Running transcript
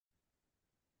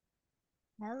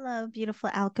Hello, beautiful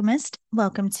alchemist.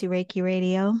 Welcome to Reiki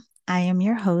Radio. I am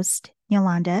your host,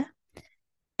 Yolanda.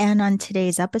 And on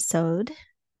today's episode,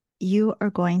 you are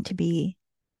going to be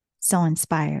so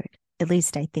inspired. At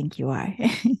least I think you are.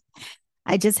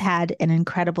 I just had an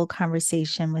incredible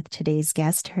conversation with today's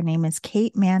guest. Her name is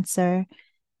Kate Manser,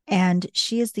 and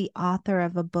she is the author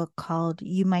of a book called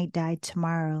You Might Die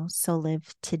Tomorrow, So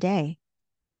Live Today.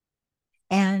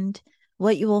 And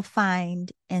what you will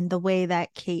find in the way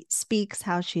that Kate speaks,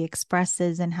 how she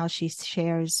expresses, and how she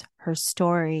shares her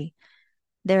story,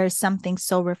 there is something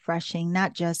so refreshing,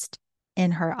 not just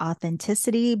in her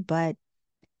authenticity, but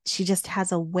she just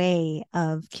has a way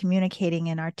of communicating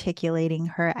and articulating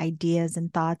her ideas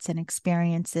and thoughts and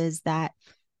experiences that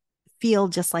feel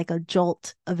just like a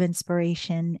jolt of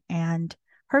inspiration. And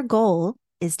her goal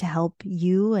is to help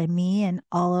you and me and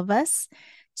all of us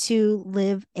to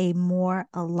live a more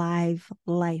alive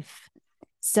life.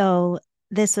 So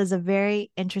this was a very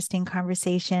interesting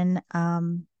conversation.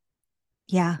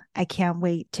 Yeah, I can't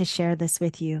wait to share this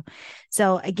with you.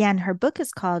 So again, her book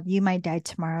is called You Might Die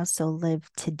Tomorrow, So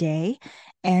Live Today.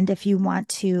 And if you want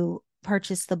to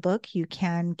purchase the book, you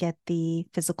can get the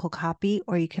physical copy,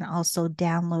 or you can also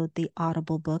download the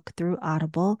Audible book through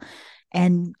Audible.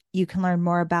 And you can learn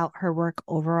more about her work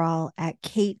overall at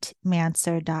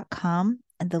katemanser.com.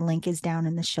 And the link is down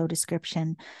in the show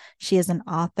description. She is an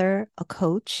author, a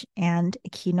coach, and a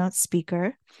keynote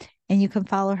speaker. And you can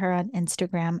follow her on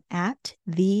Instagram at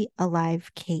The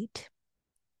Alive Kate.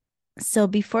 So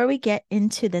before we get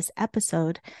into this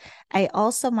episode, I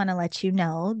also want to let you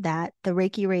know that the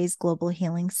Reiki Rays Global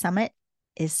Healing Summit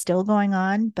is still going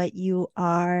on, but you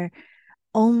are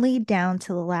only down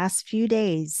to the last few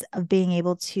days of being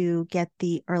able to get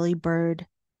the early bird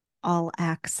all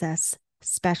access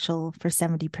special for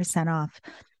 70% off.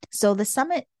 So the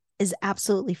summit is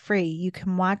absolutely free. You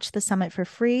can watch the summit for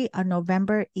free on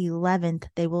November 11th.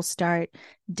 They will start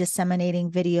disseminating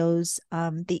videos,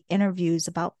 the interviews,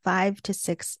 about 5 to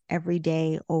 6 every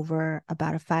day over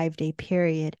about a 5-day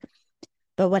period.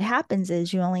 But what happens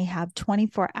is you only have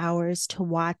 24 hours to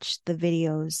watch the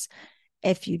videos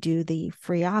if you do the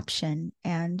free option.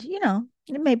 And,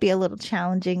 it may be a little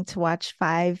challenging to watch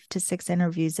 5 to 6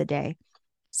 interviews a day.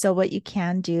 So what you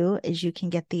can do is you can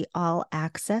get the all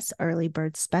access early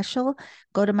bird special.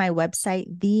 Go to my website,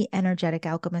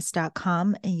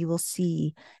 theenergeticalchemist.com, and you will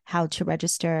see how to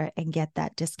register and get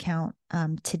that discount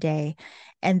today.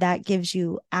 And that gives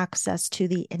you access to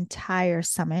the entire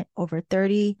summit, over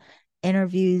 30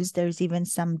 interviews. There's even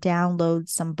some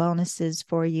downloads, some bonuses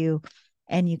for you.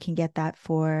 And you can get that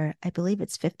for, I believe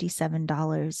it's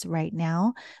 $57 right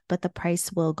now, but the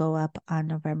price will go up on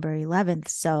November 11th.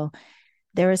 So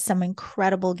there are some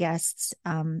incredible guests.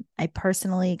 I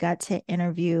personally got to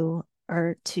interview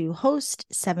or to host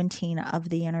 17 of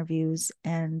the interviews,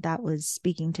 and that was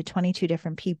speaking to 22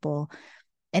 different people.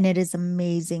 And it is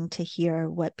amazing to hear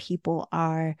what people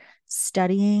are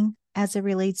studying as it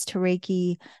relates to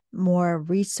Reiki, more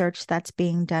research that's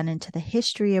being done into the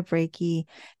history of Reiki,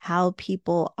 how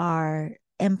people are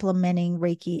implementing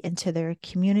Reiki into their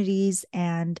communities,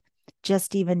 and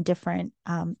just even different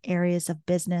areas of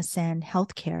business and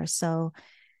healthcare. So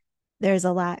there's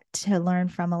a lot to learn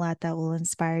from, a lot that will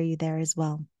inspire you there as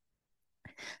well.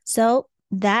 So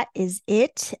that is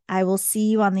it. I will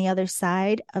see you on the other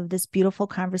side of this beautiful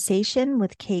conversation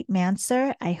with Kate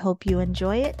Manser. I hope you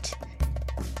enjoy it.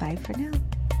 Bye for now.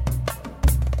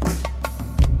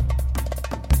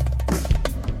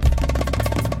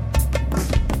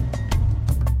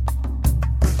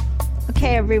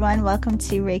 Okay, everyone, welcome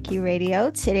to Reiki Radio.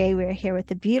 Today we're here with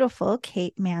the beautiful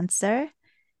Kate Manser,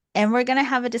 and we're going to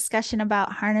have a discussion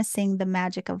about harnessing the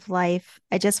magic of life.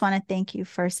 I just want to thank you,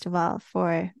 first of all,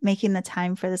 for making the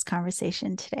time for this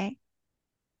conversation today.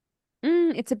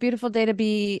 It's a beautiful day to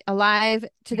be alive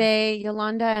today,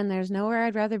 Yolanda, and there's nowhere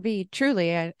I'd rather be.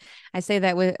 Truly, I say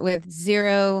that with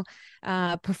zero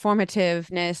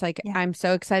performativeness. I'm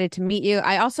so excited to meet you.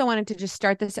 I also wanted to just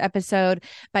start this episode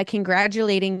by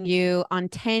congratulating you on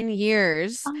 10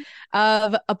 years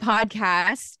of a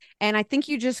podcast. And I think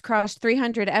you just crossed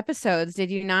 300 episodes. Did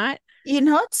you not?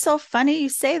 It's so funny you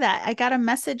say that. I got a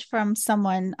message from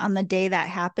someone on the day that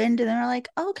happened, and they were like,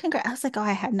 "Oh, congrats." I was like, "Oh,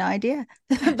 I had no idea."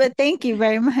 But thank you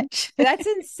very much. That's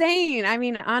insane. I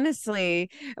mean, honestly,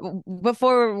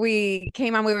 before we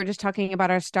came on, we were just talking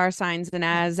about our star signs, and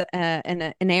as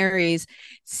an Aries,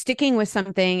 sticking with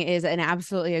something is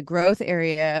absolutely a growth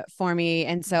area for me.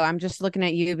 And so I'm just looking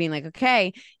at you being like,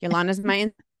 okay, Yolanda's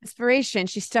my Inspiration.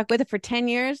 She stuck with it for 10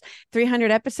 years,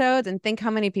 300 episodes, and think how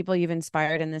many people you've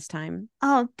inspired in this time.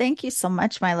 Oh, thank you so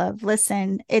much, my love.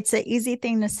 Listen, it's an easy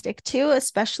thing to stick to,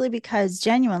 especially because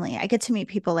genuinely I get to meet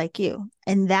people like you.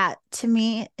 And that to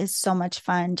me is so much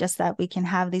fun, just that we can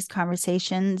have these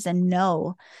conversations and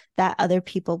know that other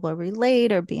people will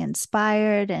relate or be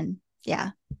inspired. And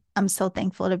yeah, I'm so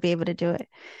thankful to be able to do it.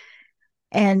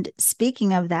 And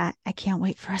speaking of that, I can't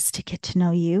wait for us to get to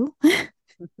know you.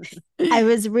 I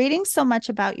was reading so much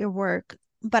about your work,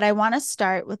 but I want to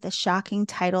start with the shocking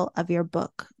title of your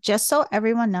book. Just so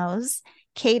everyone knows,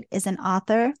 Kate is an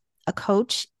author, a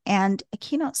coach, and a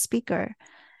keynote speaker.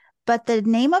 But the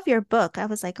name of your book, I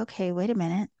was like, okay, wait a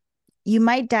minute. You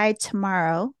might die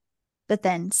tomorrow, but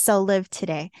then so live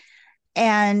today.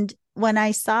 And when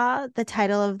I saw the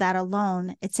title of that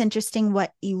alone, it's interesting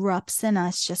what erupts in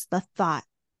us, just the thought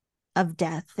of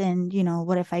death. And,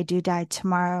 what if I do die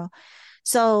tomorrow?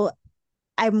 So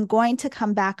I'm going to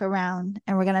come back around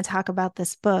and we're going to talk about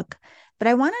this book, but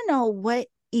I want to know what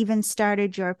even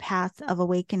started your path of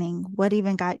awakening. What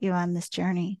even got you on this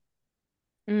journey?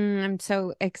 I'm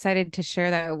so excited to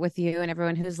share that with you and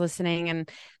everyone who's listening. And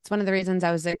it's one of the reasons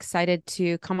I was excited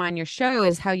to come on your show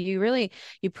is how you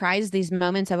prize these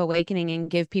moments of awakening and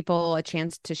give people a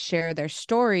chance to share their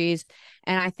stories.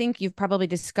 And I think you've probably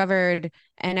discovered,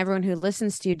 and everyone who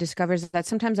listens to you discovers that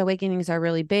sometimes awakenings are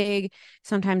really big,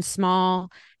 sometimes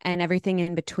small, and everything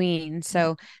in between.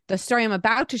 So the story I'm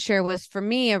about to share was for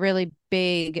me a really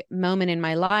big moment in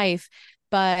my life.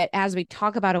 But as we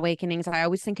talk about awakenings, I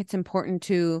always think it's important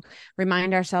to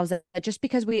remind ourselves that just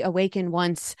because we awaken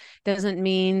once doesn't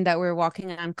mean that we're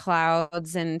walking on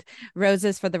clouds and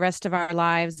roses for the rest of our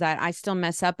lives, that I still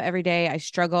mess up every day. I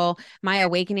struggle. My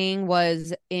awakening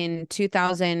was in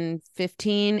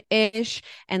 2015 ish.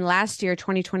 And last year,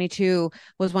 2022,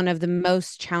 was one of the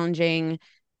most challenging,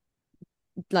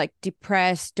 like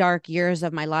depressed, dark years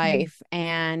of my Mm. life.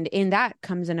 And in that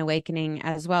comes an awakening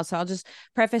as well. So I'll just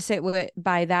preface it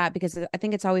by that, because I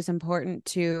think it's always important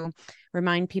to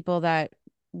remind people that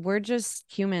we're just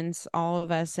humans, all of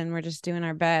us, and we're just doing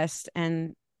our best.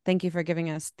 And thank you for giving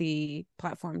us the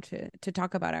platform to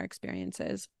talk about our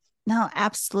experiences. No,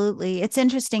 absolutely. It's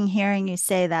interesting hearing you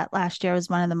say that last year was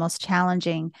one of the most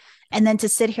challenging. And then to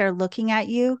sit here looking at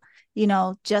you,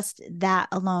 just that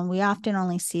alone, we often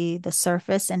only see the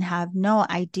surface and have no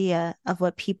idea of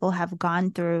what people have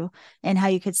gone through and how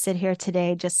you could sit here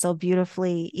today just so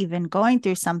beautifully, even going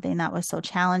through something that was so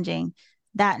challenging.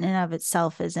 That in and of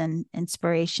itself is an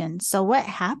inspiration. So what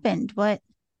happened? What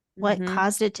Mm-hmm.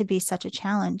 caused it to be such a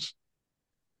challenge?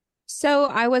 So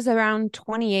I was around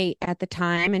 28 at the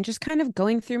time and just kind of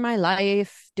going through my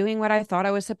life, doing what I thought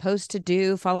I was supposed to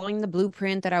do, following the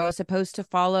blueprint that I was supposed to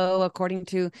follow according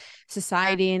to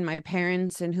society and my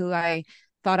parents and who I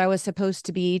thought I was supposed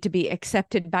to be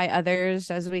accepted by others,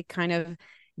 as we kind of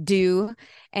do.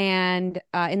 And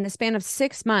in the span of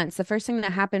 6 months, the first thing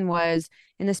that happened was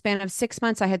in the span of 6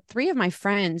 months, I had three of my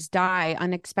friends die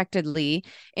unexpectedly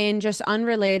in just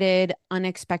unrelated,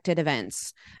 unexpected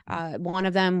events. One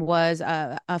of them was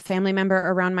a family member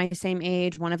around my same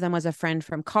age. One of them was a friend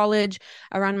from college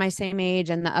around my same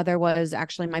age. And the other was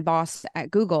actually my boss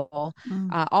at Google.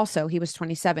 Mm, Also, he was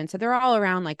 27. So they're all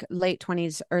around like late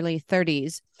 20s, early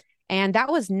 30s. And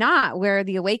that was not where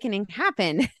the awakening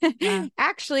happened. wow.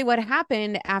 Actually, what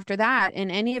happened after that, and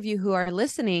any of you who are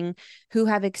listening who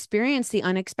have experienced the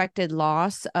unexpected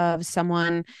loss of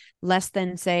someone less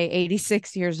than, say,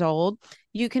 86 years old,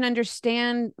 you can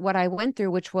understand what I went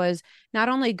through, which was not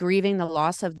only grieving the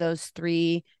loss of those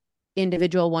three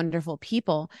individual, wonderful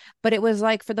people, but it was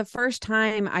like for the first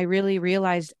time, I really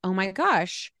realized, oh my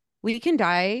gosh, we can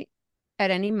die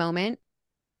at any moment,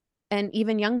 and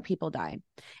even young people die.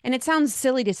 And it sounds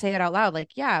silly to say it out loud,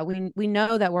 like, yeah, we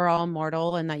know that we're all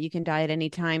mortal and that you can die at any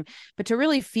time, but to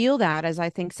really feel that, as I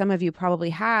think some of you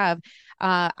probably have,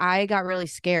 I got really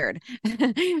scared.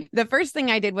 The first thing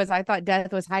I did was I thought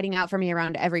death was hiding out for me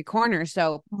around every corner.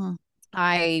 So Mm,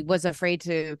 I was afraid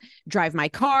to drive my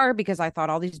car because I thought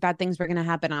all these bad things were going to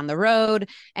happen on the road.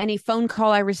 Any phone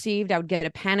call I received, I would get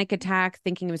a panic attack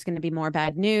thinking it was going to be more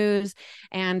bad news.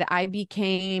 And I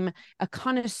became a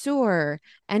connoisseur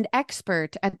and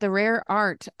expert at the rare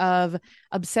art of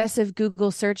obsessive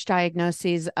Google search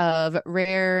diagnoses of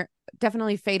rare,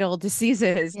 definitely fatal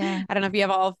diseases. yeah. I don't know if you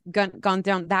have all gone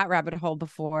down that rabbit hole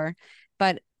before,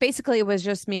 but basically it was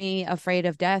just me afraid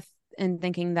of death and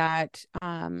thinking that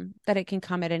that it can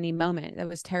come at any moment. That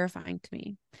was terrifying to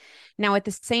me. Now, at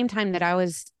the same time that I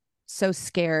was so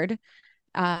scared,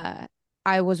 uh,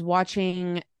 I was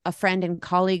watching a friend and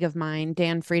colleague of mine,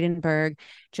 Dan Friedenberg,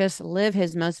 just live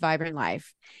his most vibrant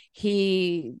life.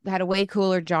 He had a way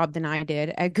cooler job than I did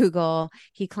at Google.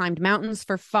 He climbed mountains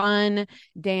for fun.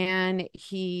 Dan,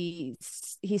 he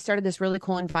started this really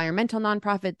cool environmental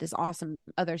nonprofit, this awesome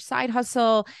other side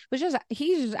hustle. It was just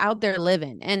he's just out there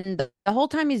living. And the whole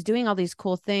time he's doing all these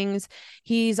cool things,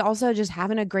 he's also just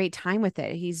having a great time with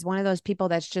it. He's one of those people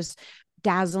that's just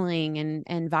dazzling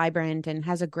and vibrant and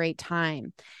has a great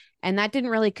time. And that didn't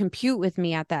really compute with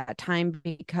me at that time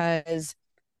because,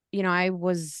 you know,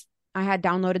 I had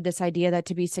downloaded this idea that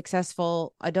to be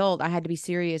successful adult, I had to be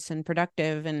serious and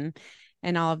productive and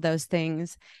all of those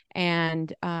things.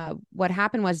 And what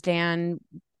happened was Dan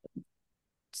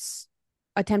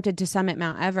attempted to summit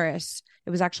Mount Everest. It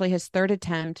was actually his third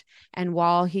attempt. And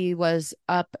while he was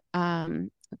up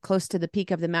close to the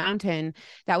peak of the mountain,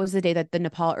 that was the day that the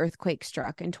Nepal earthquake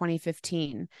struck in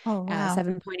 2015. Oh, wow.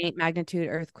 7.8 magnitude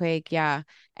earthquake. Yeah.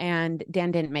 And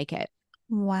Dan didn't make it.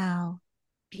 Wow.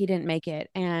 He didn't make it.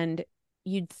 And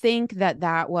you'd think that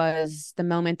that was the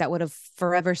moment that would have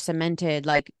forever cemented,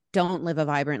 like, don't live a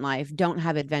vibrant life, don't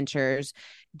have adventures,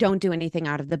 don't do anything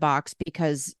out of the box,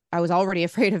 because I was already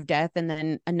afraid of death. And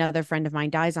then another friend of mine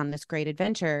dies on this great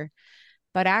adventure.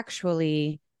 But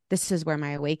actually, this is where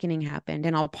my awakening happened.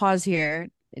 And I'll pause here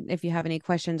if you have any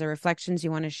questions or reflections you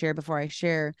want to share before I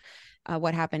share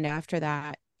what happened after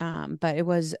that. But it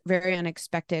was very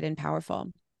unexpected and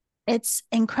powerful. It's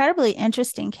incredibly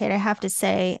interesting, Kate. I have to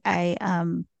say,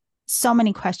 so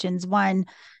many questions. One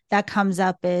that comes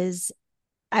up is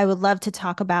I would love to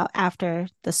talk about after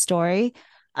the story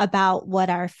about what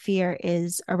our fear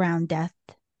is around death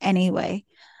anyway.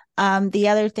 The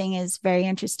other thing is very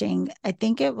interesting. I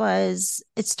think it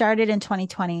started in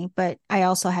 2020, but I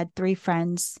also had three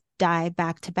friends die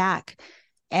back to back.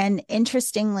 And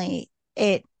interestingly,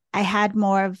 I had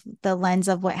more of the lens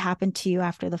of what happened to you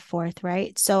after the fourth,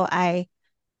 right? So I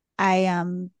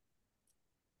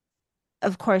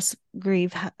of course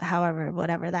grieve however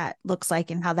whatever that looks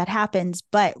like and how that happens,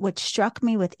 but what struck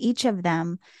me with each of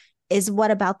them is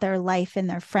what about their life and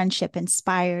their friendship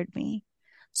inspired me.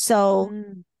 So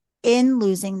Mm, in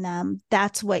losing them,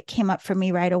 that's what came up for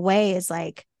me right away is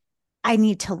like, I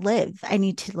need to live. I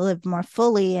need to live more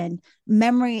fully. And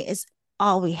memory is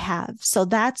all we have. So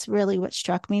that's really what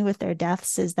struck me with their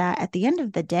deaths is that at the end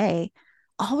of the day,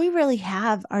 all we really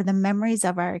have are the memories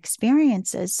of our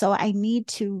experiences. So I need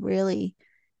to really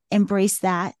embrace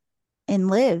that and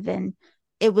live. And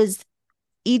it was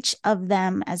each of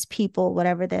them as people,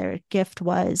 whatever their gift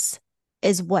was,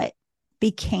 is what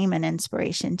became an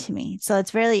inspiration to me. So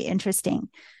it's really interesting.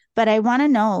 But I want to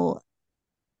know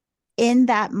in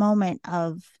that moment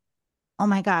of, oh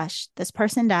my gosh, this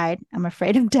person died. I'm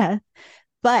afraid of death.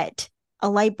 But a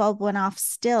light bulb went off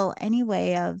still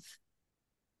anyway of,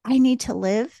 I need to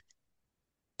live.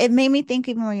 It made me think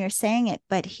even when you're saying it,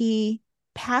 but he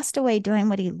passed away doing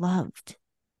what he loved.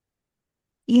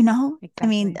 I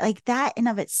mean, exactly. like that in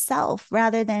of itself,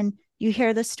 rather than you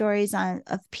hear the stories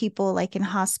of people like in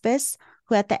hospice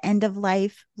who at the end of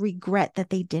life regret that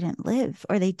they didn't live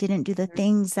or they didn't do the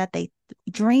things that they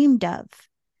dreamed of.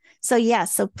 So yeah,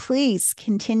 so please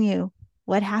continue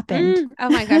what happened. Oh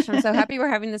my gosh, I'm so happy we're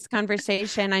having this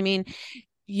conversation. I mean,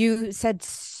 you said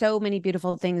so many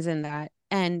beautiful things in that.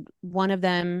 And one of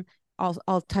them,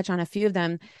 I'll touch on a few of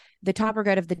them. The top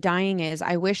regret of the dying is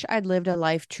I wish I'd lived a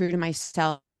life true to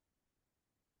myself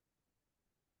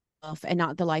and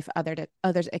not the life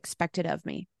others expected of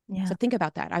me. Yeah. So think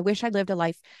about that. I wish I'd lived a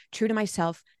life true to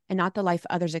myself and not the life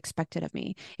others expected of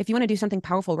me. If you want to do something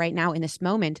powerful right now in this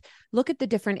moment, look at the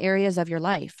different areas of your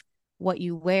life, what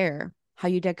you wear, how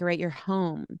you decorate your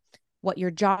home, what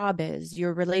your job is,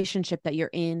 your relationship that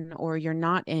you're in or you're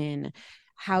not in,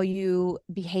 how you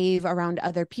behave around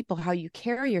other people, how you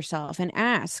carry yourself, and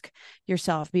ask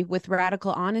yourself be with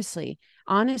radical honesty.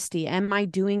 Am I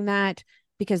doing that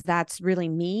because that's really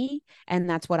me and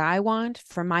that's what I want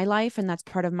for my life and that's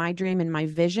part of my dream and my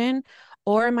vision?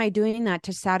 Or am I doing that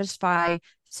to satisfy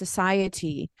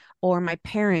society or my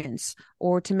parents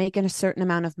or to make a certain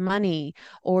amount of money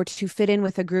or to fit in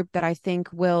with a group that I think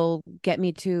will get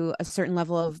me to a certain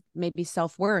level of maybe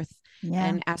self-worth? Yeah.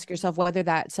 And ask yourself whether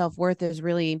that self-worth is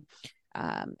really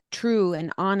true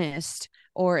and honest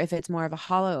or if it's more of a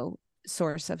hollow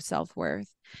source of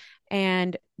self-worth.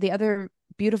 And the other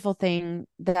beautiful thing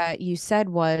that you said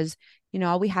was,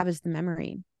 all we have is the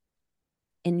memory.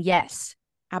 And yes,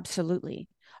 absolutely.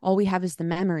 All we have is the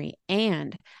memory.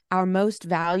 And our most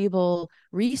valuable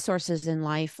resources in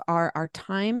life are our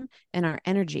time and our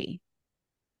energy,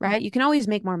 right? You can always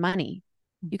make more money.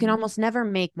 You can Mhm. almost never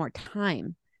make more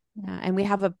time. Yeah. And we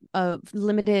have a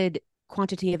limited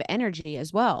quantity of energy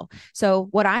as well. So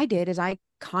what I did is I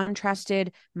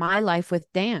contrasted my life with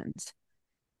Dan's.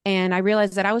 And I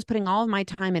realized that I was putting all of my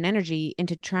time and energy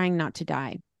into trying not to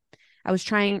die. I was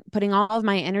putting all of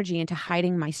my energy into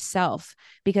hiding myself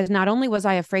because not only was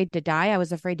I afraid to die, I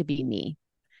was afraid to be me.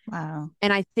 Wow.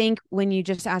 And I think when you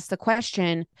just ask the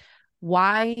question,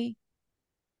 why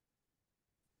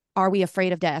are we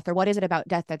afraid of death, or what is it about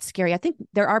death that's scary? I think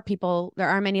there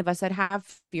are many of us that have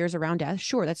fears around death.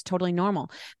 Sure, that's totally normal.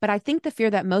 But I think the fear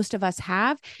that most of us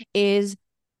have is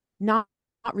not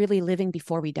really living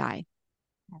before we die.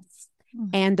 Yes. Mm.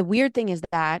 And the weird thing is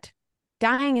that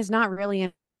dying is not really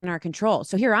in our control.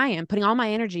 So here I am putting all my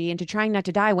energy into trying not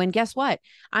to die when guess what?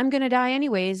 I'm going to die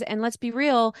anyways. And let's be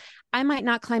real, I might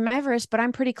not climb Everest, but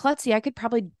I'm pretty klutzy. I could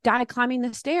probably die climbing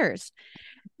the stairs.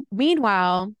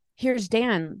 Meanwhile, here's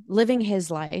Dan living his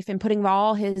life and putting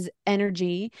all his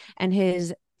energy and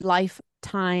his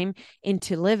lifetime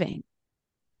into living.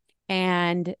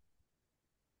 And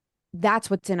that's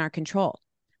what's in our control.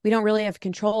 We don't really have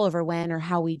control over when or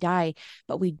how we die,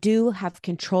 but we do have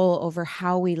control over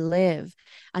how we live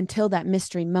until that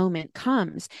mystery moment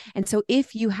comes. And so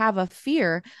if you have a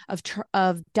fear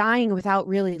of dying without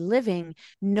really living,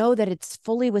 know that it's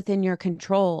fully within your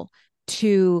control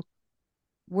to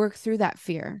work through that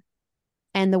fear.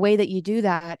 And the way that you do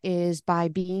that is by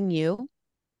being you,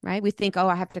 right? We think, oh,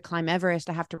 I have to climb Everest,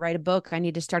 I have to write a book, I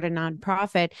need to start a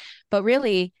nonprofit. But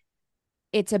really,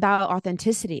 it's about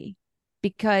authenticity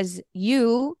because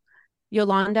you,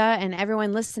 Yolanda, and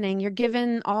everyone listening, you're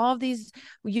given all of these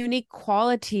unique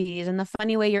qualities and the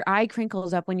funny way your eye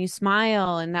crinkles up when you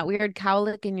smile and that weird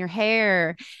cowlick in your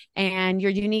hair and your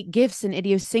unique gifts and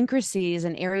idiosyncrasies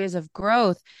and areas of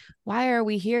growth. Why are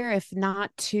we here if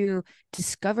not to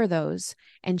discover those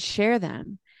and share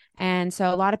them? And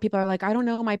so a lot of people are like, I don't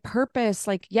know my purpose.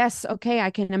 Like, yes, okay,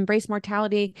 I can embrace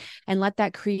mortality and let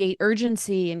that create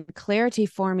urgency and clarity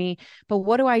for me. But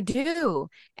what do I do?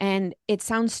 And it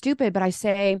sounds stupid, but I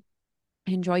say,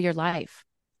 enjoy your life.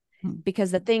 Mm. Because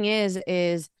the thing is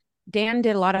Dan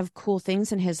did a lot of cool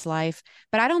things in his life,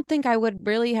 but I don't think I would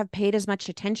really have paid as much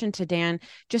attention to Dan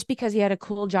just because he had a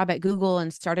cool job at Google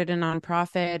and started a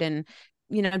nonprofit and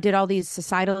did all these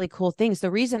societally cool things.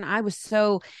 The reason I was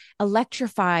so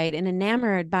electrified and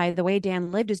enamored by the way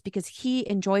Dan lived is because he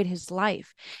enjoyed his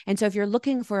life. And so if you're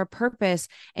looking for a purpose,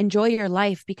 enjoy your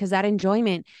life because that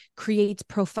enjoyment creates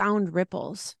profound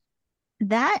ripples.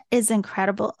 That is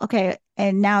incredible. Okay.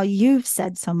 And now you've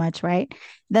said so much, right?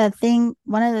 One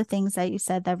of the things that you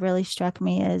said that really struck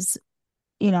me is,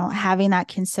 having that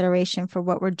consideration for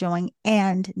what we're doing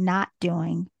and not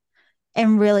doing,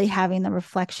 and really having the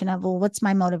reflection of, well, what's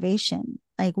my motivation?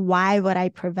 Like, why would I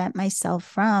prevent myself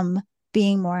from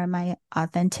being more in my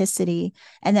authenticity?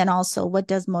 And then also, what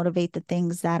does motivate the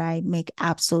things that I make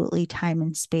absolutely time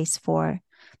and space for?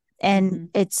 And Mm-hmm.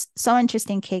 it's so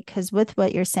interesting, Kate, because with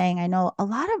what you're saying, I know a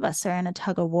lot of us are in a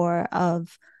tug of war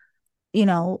of,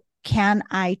 can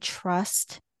I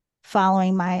trust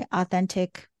following my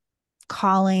authentic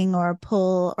calling or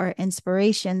pull or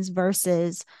inspirations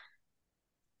versus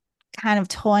kind of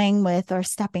toying with or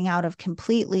stepping out of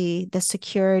completely the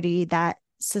security that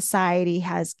society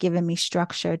has given me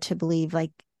structure to believe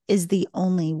like is the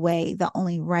only way, the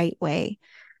only right way.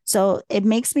 So it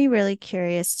makes me really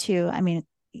curious too. I mean,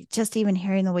 just even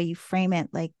hearing the way you frame it,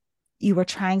 like you were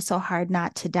trying so hard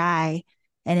not to die,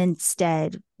 and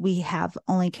instead we have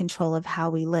only control of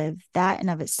how we live. That in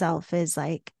of itself is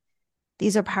like,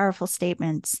 these are powerful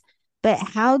statements. But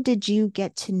how did you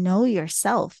get to know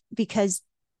yourself? Because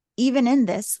even in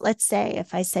this, let's say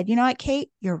if I said, you know what, Kate,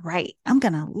 you're right, I'm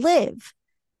going to live.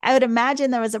 I would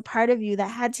imagine there was a part of you that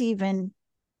had to even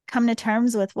come to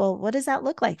terms with, well, what does that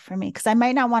look like for me? Because I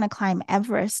might not want to climb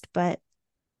Everest, but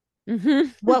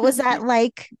what was Mm-hmm. that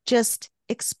like just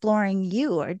exploring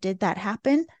you, or did that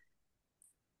happen?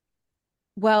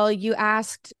 Well, you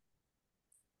asked,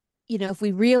 if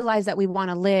we realize that we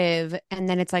want to live, and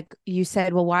then it's like you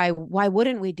said, well, why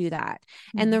wouldn't we do that?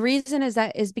 And the Mm. reason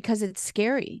is because it's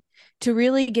scary to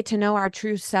really get to know our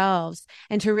true selves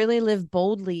and to really live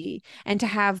boldly and to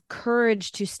have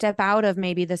courage to step out of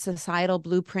maybe the societal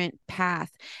blueprint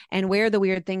path and wear the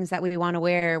weird things that we want to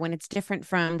wear when it's different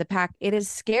from the pack. It is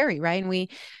scary, right?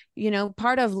 And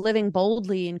part of living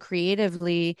boldly and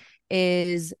creatively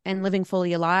and living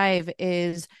fully alive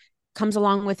is comes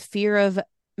along with fear of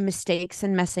mistakes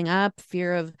and messing up,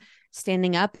 fear of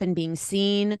standing up and being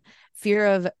seen, fear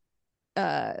of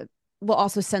uh well,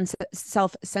 also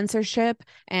self censorship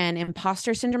and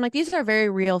imposter syndrome. Like these are very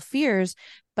real fears.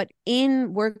 But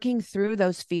in working through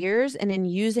those fears and in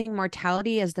using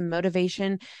mortality as the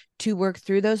motivation to work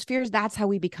through those fears, that's how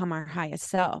we become our highest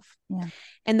self. Yeah.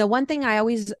 And the one thing I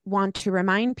always want to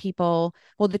remind people,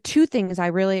 well, the two things I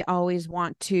really always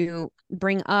want to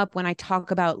bring up when I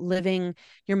talk about living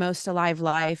your most alive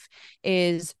life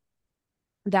is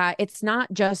that it's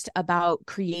not just about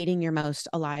creating your most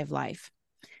alive life.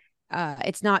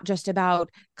 It's not just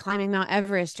about climbing Mount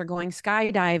Everest or going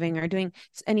skydiving or doing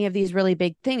any of these really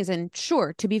big things. And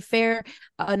sure, to be fair,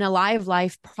 an alive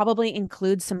life probably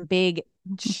includes some big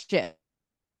shifts,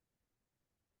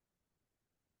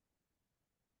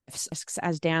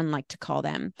 as Dan liked to call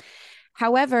them.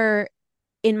 However,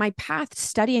 in my path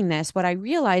studying this, what I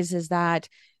realize is that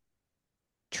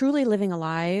truly living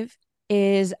alive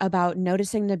is about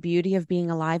noticing the beauty of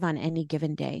being alive on any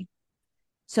given day.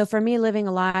 So for me, living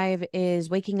alive is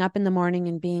waking up in the morning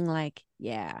and being like,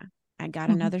 yeah, I got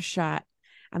Mhm. another shot.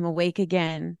 I'm awake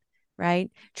again. Right.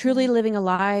 Truly Yeah. living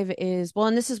alive is, well,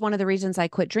 and this is one of the reasons I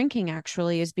quit drinking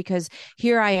actually, is because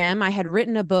here I am. I had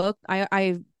written a book.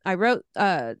 I wrote,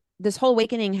 this whole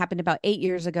awakening happened about 8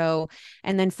 years ago.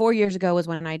 And then 4 years ago was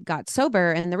when I got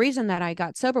sober. And the reason that I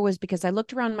got sober was because I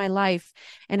looked around my life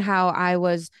and how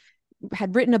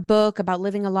had written a book about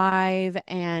living alive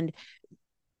and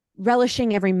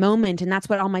relishing every moment. And that's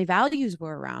what all my values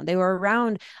were around. They were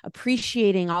around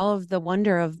appreciating all of the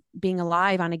wonder of being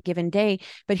alive on a given day.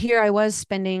 But here I was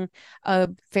spending a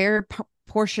fair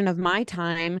portion of my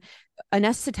time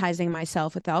anesthetizing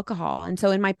myself with alcohol. And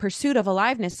so in my pursuit of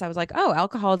aliveness, I was like, oh,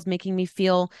 alcohol is making me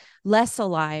feel less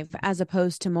alive as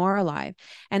opposed to more alive.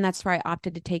 And that's where I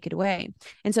opted to take it away.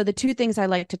 And so the two things I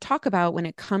like to talk about when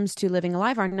it comes to living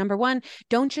alive are, number one,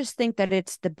 don't just think that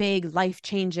it's the big life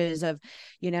changes of,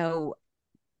 you know,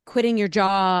 quitting your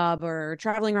job or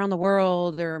traveling around the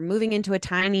world or moving into a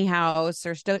tiny house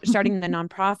or starting the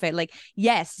nonprofit. Like,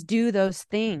 yes, do those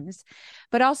things,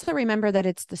 but also remember that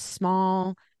it's the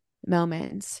small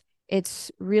moments.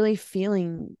 It's really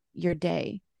feeling your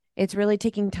day. It's really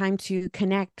taking time to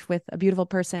connect with a beautiful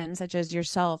person such as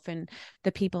yourself and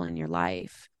the people in your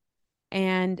life.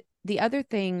 And the other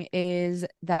thing is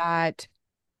that,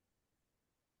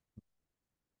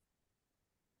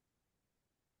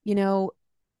 you know,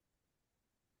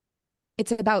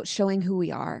 it's about showing who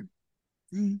we are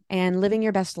Mm. and living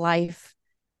your best life.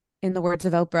 In the words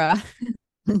of Oprah,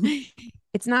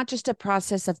 it's not just a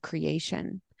process of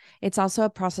creation, it's also a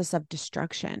process of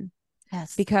destruction.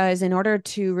 Yes. Because in order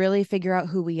to really figure out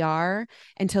who we are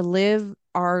and to live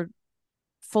our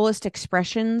fullest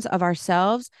expressions of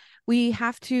ourselves, we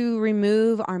have to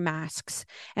remove our masks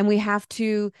and we have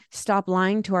to stop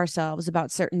lying to ourselves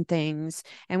about certain things.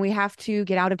 And we have to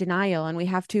get out of denial and we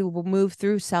have to move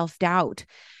through self doubt.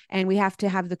 And we have to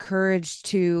have the courage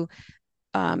to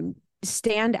um,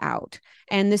 stand out.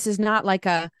 And this is not like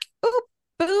a, oh,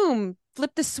 boom,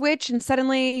 flip the switch and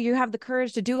suddenly you have the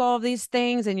courage to do all of these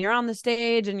things and you're on the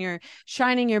stage and you're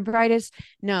shining your brightest.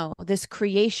 No, this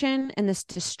creation and this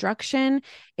destruction,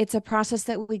 it's a process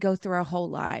that we go through our whole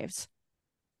lives.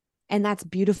 And that's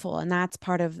beautiful. And that's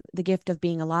part of the gift of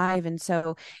being alive. And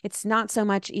so it's not so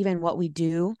much even what we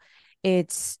do,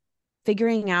 it's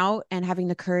figuring out and having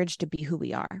the courage to be who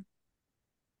we are.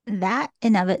 That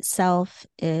in of itself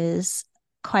is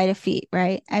quite a feat,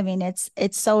 right? I mean, it's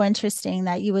so interesting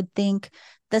that you would think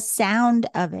the sound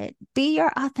of it, be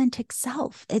your authentic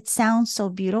self. It sounds so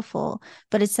beautiful,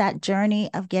 but it's that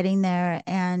journey of getting there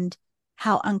and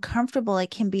how uncomfortable it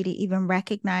can be to even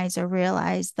recognize or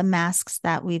realize the masks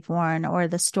that we've worn or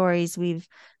the stories we've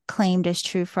claimed as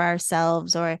true for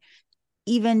ourselves, or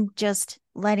even just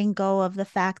letting go of the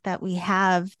fact that we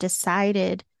have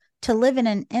decided to live in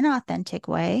an inauthentic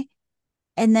way.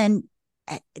 And then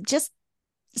just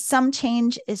some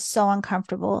change is so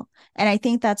uncomfortable. And I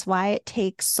think that's why it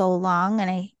takes so long.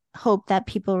 And I hope that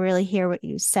people really hear what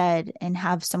you said and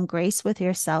have some grace with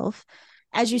yourself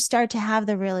as you start to have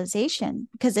the realization,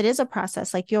 because it is a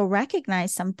process. Like you'll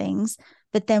recognize some things,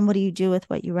 but then what do you do with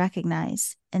what you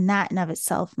recognize? And that in of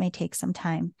itself may take some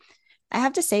time. I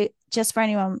have to say, just for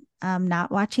anyone not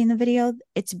watching the video,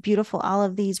 it's beautiful. All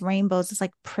of these rainbows, it's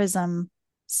like prism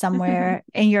somewhere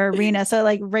in your arena. So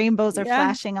like rainbows are Yeah.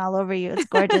 flashing all over you. It's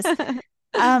gorgeous.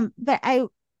 But I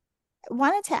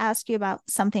wanted to ask you about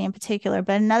something in particular.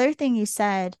 But another thing you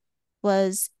said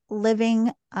was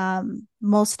living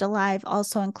most alive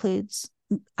also includes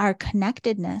our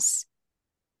connectedness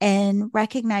and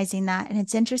recognizing that. And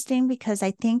it's interesting because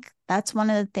I think that's one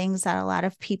of the things that a lot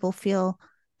of people feel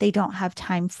they don't have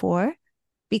time for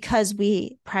because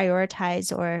we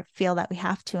prioritize or feel that we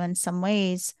have to in some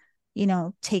ways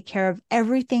take care of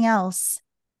everything else.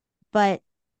 But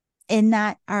in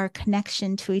that, our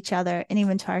connection to each other and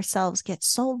even to ourselves gets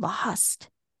so lost.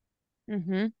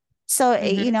 Mm-hmm. So,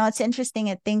 Mm-hmm. it's interesting.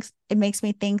 It makes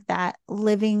me think that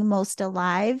living most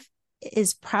alive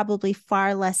is probably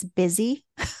far less busy.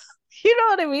 You know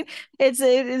what I mean?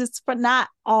 It's for not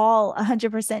all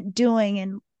 100% doing,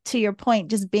 and to your point,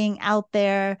 just being out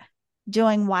there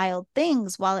doing wild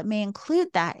things. While it may include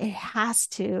that, it has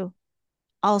to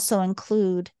also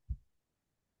include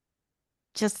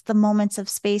just the moments of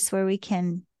space where we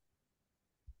can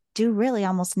do really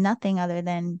almost nothing other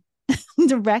than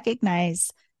to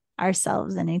recognize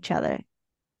ourselves and each other.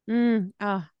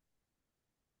 Oh,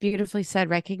 beautifully said.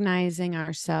 Recognizing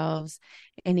ourselves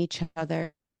in each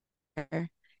other.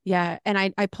 Yeah. And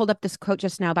I pulled up this quote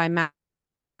just now by Max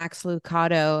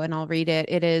Lucado, and I'll read it.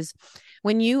 It is,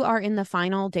 when you are in the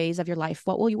final days of your life,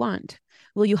 what will you want?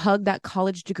 Will you hug that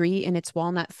college degree in its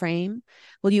walnut frame?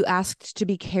 Will you ask to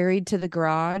be carried to the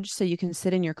garage so you can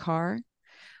sit in your car?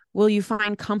 Will you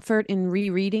find comfort in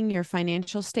rereading your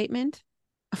financial statement?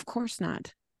 Of course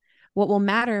not. What will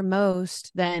matter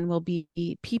most then will be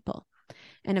people.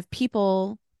 And if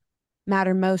people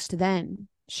matter most then,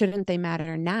 shouldn't they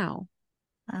matter now?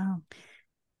 Oh.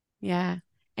 Yeah.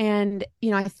 And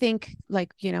I think,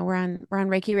 like, we're on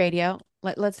Reiki radio.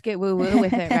 Let's get woo woo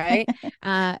with it, right?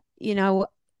 Uh, you know,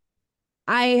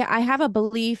 I have a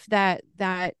belief that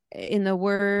in the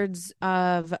words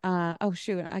of oh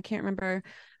shoot, I can't remember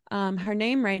her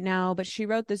name right now, but she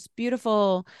wrote this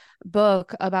beautiful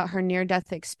book about her near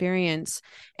death experience.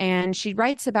 And she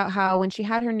writes about how when she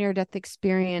had her near death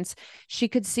experience, she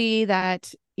could see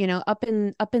that, up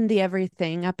in the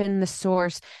everything, up in the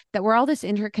source, that we're all this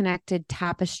interconnected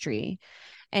tapestry,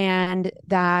 and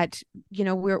that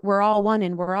we're all one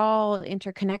and we're all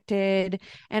interconnected.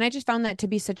 And I just found that to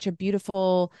be such a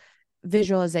beautiful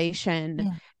visualization,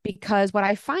 Yeah. because what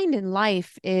I find in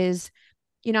life is,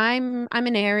 I'm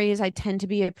an Aries. I tend to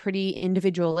be a pretty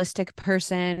individualistic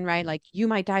person, right? Like, you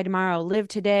might die tomorrow, live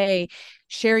today,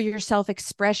 share your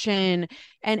self-expression.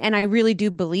 And I really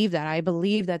do believe that. I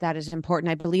believe that that is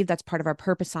important. I believe that's part of our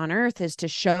purpose on earth, is to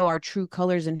show our true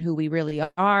colors and who we really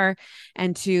are,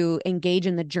 and to engage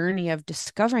in the journey of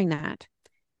discovering that.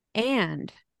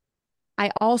 And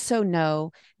I also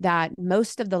know that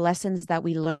most of the lessons that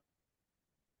we learn,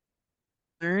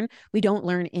 we don't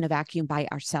learn in a vacuum by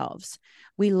ourselves.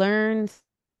 We learn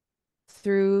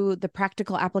through the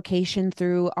practical application,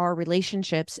 through our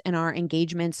relationships and our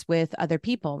engagements with other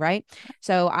people, right?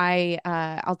 So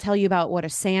I'll tell you about what a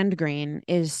sand grain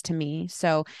is to me.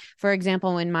 So, for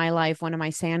example, in my life, one of my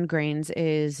sand grains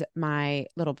is my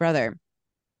little brother.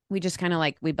 We just kind of,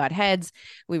 like, we butt heads,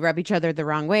 we rub each other the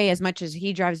wrong way. As much as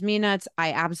he drives me nuts,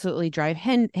 I absolutely drive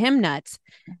him nuts.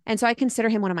 And so I consider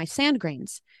him one of my sand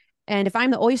grains. And if I'm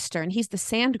the oyster and he's the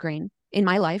sand grain in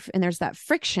my life, and there's that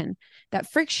friction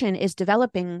is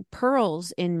developing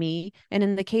pearls in me. And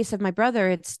in the case of my brother,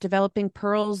 it's developing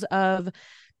pearls of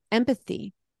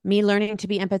empathy, me learning to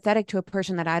be empathetic to a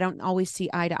person that I don't always see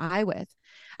eye to eye with.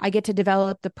 I get to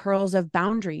develop the pearls of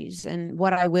boundaries and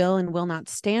what I will and will not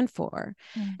stand for.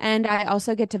 Yeah. And I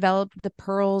also get to develop the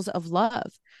pearls of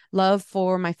love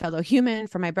for my fellow human,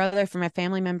 for my brother, for my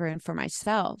family member, and for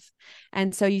myself.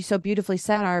 And so you so beautifully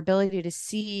said, our ability to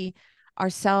see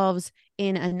ourselves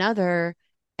in another,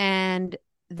 and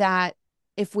that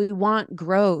if we want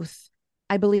growth,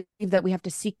 I believe that we have to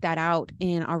seek that out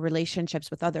in our relationships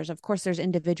with others. Of course, there's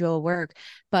individual work,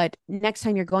 but next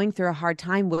time you're going through a hard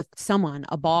time with someone,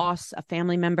 a boss, a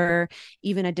family member,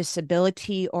 even a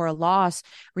disability or a loss,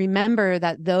 remember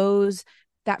that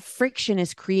that friction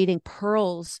is creating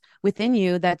pearls within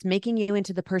you that's making you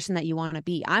into the person that you want to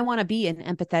be. I want to be an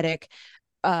empathetic,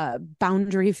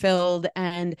 boundary filled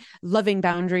and loving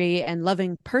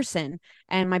person,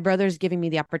 and my brother's giving me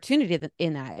the opportunity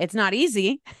in that. It's not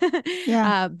easy.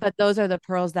 Yeah. But those are the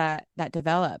pearls that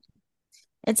develop.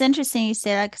 It's interesting you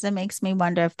say that, because it makes me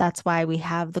wonder if that's why we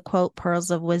have the quote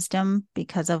pearls of wisdom,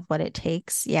 because of what it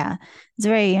takes. Yeah. It's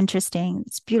very interesting.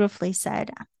 It's beautifully said.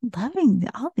 I'm loving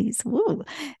all these. Woo.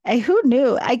 Who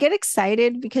knew? I get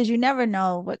excited because you never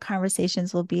know what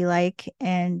conversations will be like,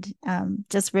 and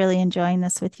just really enjoying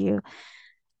this with you.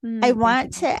 I Thank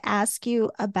want you. to ask you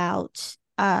about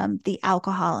the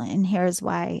alcohol, and here's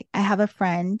why. I have a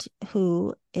friend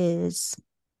who is,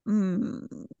 mm,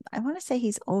 I want to say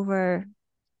he's over,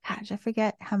 gosh, I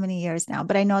forget how many years now,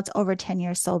 but I know it's over 10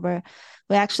 years sober.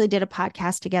 We actually did a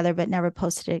podcast together, but never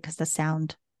posted it because the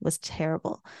sound was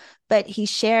terrible. But he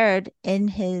shared in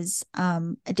his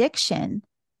addiction,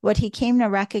 what he came to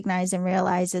recognize and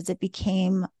realize is it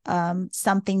became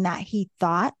something that he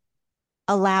thought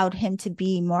allowed him to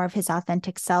be more of his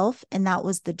authentic self. And that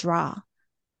was the draw.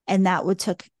 And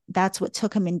that's what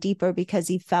took him in deeper, because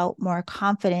he felt more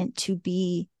confident to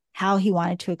be how he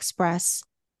wanted to express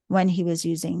when he was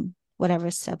using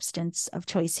whatever substance of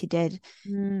choice he did.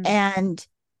 Mm. And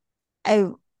I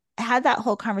had that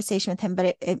whole conversation with him,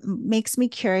 but it makes me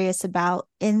curious about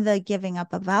in the giving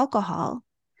up of alcohol,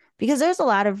 because there's a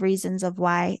lot of reasons of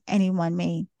why anyone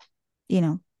may, you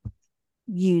know,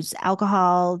 use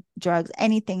alcohol, drugs,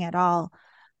 anything at all.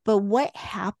 But what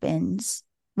happens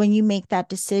when you make that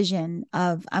decision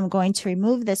of, I'm going to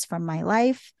remove this from my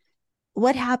life?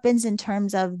 What happens in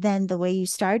terms of then the way you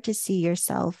start to see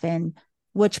yourself, and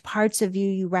which parts of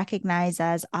you recognize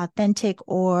as authentic,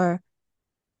 or,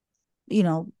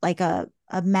 like a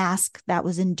mask that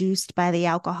was induced by the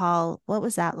alcohol? What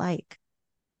was that like?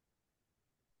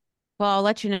 Well, I'll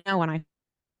let you know when I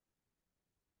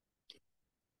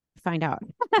find out.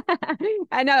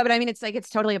 I know, but I mean, it's like it's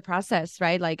totally a process,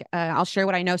 right? Like, I'll share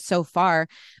what I know so far,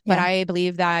 but Yeah. I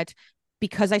believe that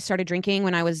because I started drinking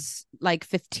when I was like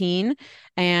 15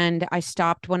 and I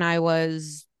stopped when I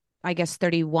was, I guess,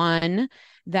 31,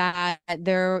 that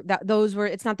those were,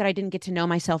 it's not that I didn't get to know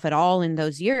myself at all in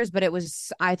those years, but it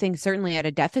was, I think, certainly at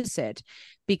a deficit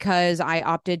because I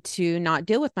opted to not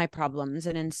deal with my problems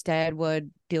and instead would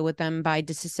deal with them by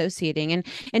disassociating.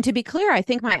 And to be clear, I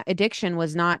think my addiction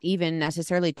was not even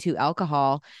necessarily to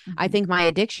alcohol. I Mhm. think my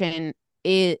addiction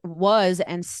it was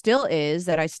and still is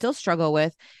that I still struggle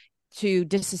with to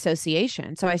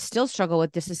disassociation. So I still struggle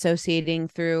with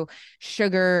disassociating through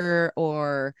sugar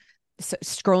or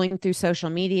scrolling through social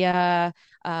media.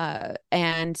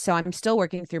 And so I'm still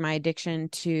working through my addiction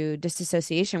to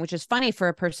disassociation, which is funny for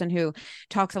a person who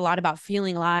talks a lot about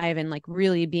feeling alive and like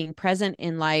really being present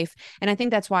in life. And I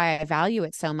think that's why I value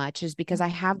it so much, is because I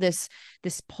have this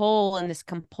pull and this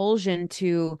compulsion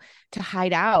to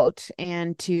hide out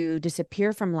and to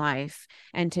disappear from life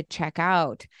and to check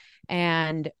out.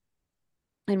 And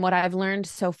what I've learned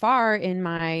so far in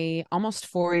my almost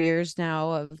 4 years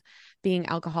now of being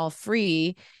alcohol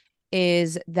free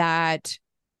is that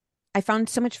I found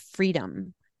so much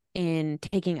freedom in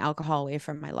taking alcohol away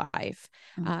from my life.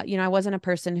 Mhm. I wasn't a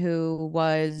person who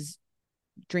was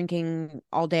drinking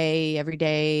all day, every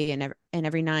day, and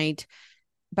every night.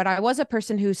 But I was a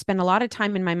person who spent a lot of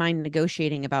time in my mind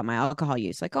negotiating about my alcohol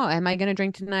use. Like, oh, am I going to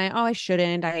drink tonight? Oh, I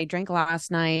shouldn't. I drank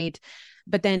last night.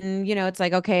 But then, it's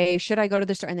like, okay, should I go to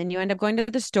the store? And then you end up going to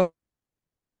the store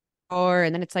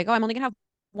and then it's like, oh, I'm only gonna have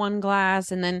one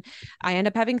glass, and then I end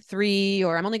up having three,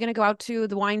 or I'm only gonna go out to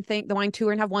the wine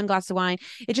tour and have one glass of wine.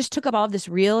 It just took up all of this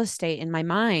real estate in my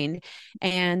mind.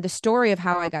 And the story of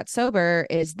how I got sober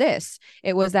is this.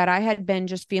 It was that I had been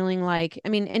just feeling like, I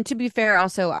mean, and to be fair,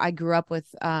 also I grew up with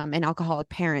an alcoholic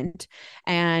parent.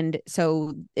 And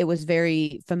so it was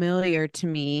very familiar to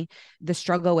me, the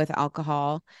struggle with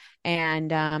alcohol.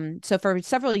 And so for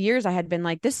several years, I had been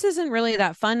like, this isn't really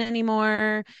that fun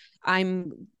anymore.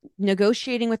 I'm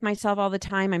negotiating with myself all the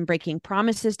time. I'm breaking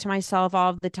promises to myself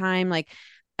all the time. Like,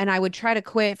 and I would try to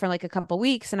quit for like a couple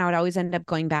weeks and I would always end up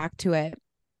going back to it.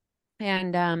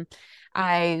 And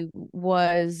I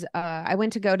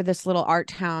went to go to this little art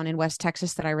town in West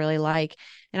Texas that I really like.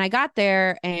 And I got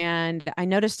there and I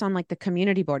noticed on like the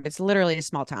community board, it's literally a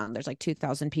small town. There's like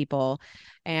 2,000 people.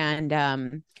 And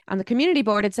on the community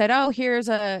board, it said, oh, here's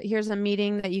a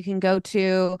meeting that you can go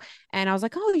to. And I was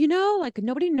like, oh, like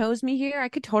nobody knows me here. I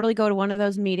could totally go to one of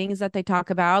those meetings that they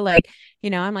talk about. Like,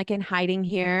 I'm like in hiding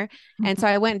here. And Mhm. so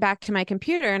I went back to my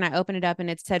computer and I opened it up and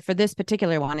it said, for this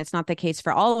particular one, it's not the case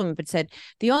for all of them, but it said,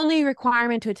 the only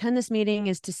requirement to attend this meeting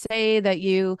is to say that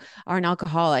you are an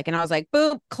alcoholic. And I was like,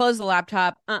 boom, close the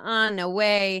laptop. No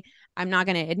way. I'm not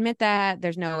going to admit that.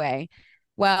 There's no way.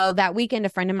 Well, that weekend, a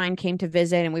friend of mine came to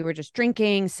visit and we were just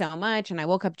drinking so much. And I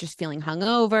woke up just feeling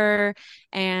hungover.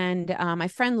 And my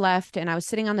friend left and I was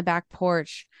sitting on the back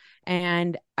porch.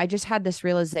 And I just had this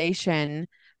realization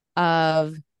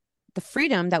of the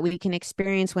freedom that we can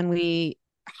experience when we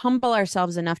humble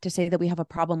ourselves enough to say that we have a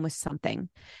problem with something.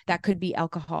 That could be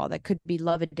alcohol, that could be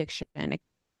love addiction, it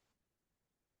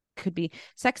could be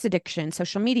sex addiction,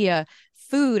 social media,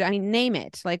 food. I mean, name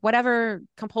it. Like whatever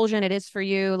compulsion it is for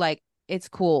you, like it's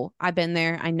cool. I've been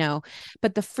there. I know.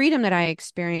 But the freedom that I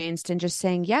experienced and just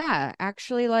saying, yeah,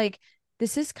 actually, like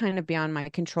this is kind of beyond my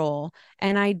control.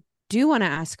 And I do want to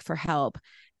ask for help.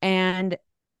 And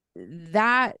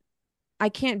that I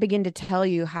can't begin to tell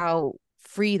you how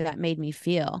free that made me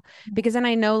feel, because then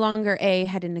I no longer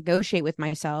had to negotiate with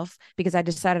myself because I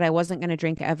decided I wasn't going to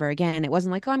drink ever again. It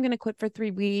wasn't like, oh, I'm going to quit for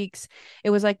 3 weeks.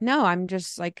 It was like, no, I'm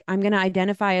just like, I'm going to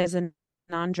identify as an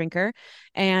non-drinker,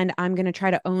 and I'm going to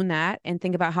try to own that and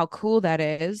think about how cool that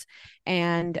is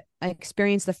and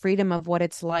experience the freedom of what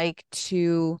it's like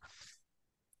to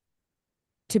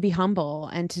be humble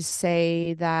and to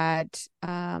say that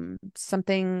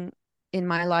something in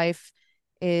my life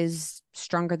is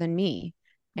stronger than me.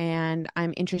 And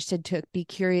I'm interested to be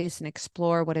curious and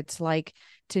explore what it's like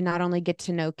to not only get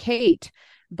to know Kate,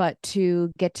 but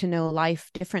to get to know life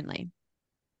differently.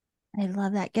 I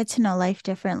love that. Get to know life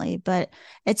differently. But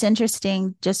it's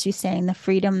interesting just you saying the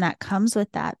freedom that comes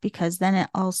with that, because then it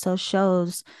also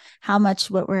shows how much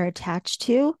what we're attached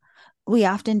to, we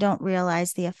often don't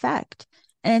realize the effect.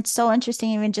 And it's so interesting,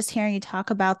 even just hearing you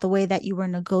talk about the way that you were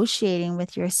negotiating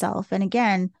with yourself. And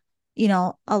again,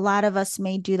 a lot of us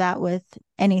may do that with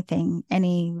anything,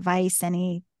 any vice,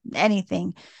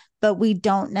 anything, but we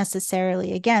don't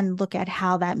necessarily, again, look at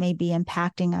how that may be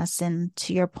impacting us. And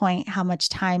to your point, how much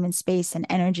time and space and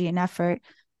energy and effort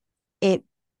it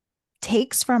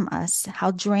takes from us,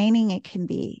 how draining it can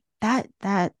be. That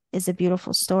is a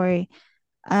beautiful story.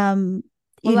 Um,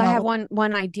 you Well, I have know,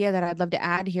 one idea that I'd love to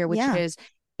add here, which yeah, is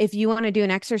if you want to do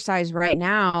an exercise right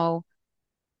now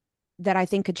that I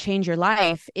think could change your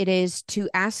life, it is to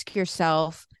ask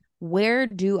yourself, where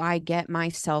do I get my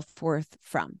self-worth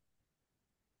from?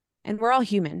 And we're all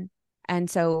human. And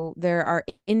so there are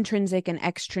intrinsic and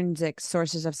extrinsic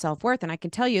sources of self-worth. And I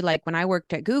can tell you, like when I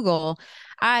worked at Google,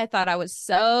 I thought I was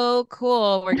so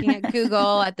cool working at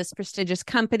Google at this prestigious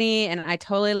company. And I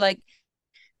totally like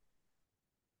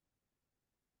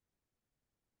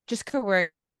just could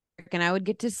work, and I would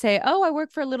get to say, "Oh, I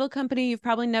work for a little company you've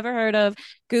probably never heard of,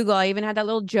 Google." I even had that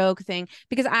little joke thing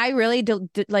because I really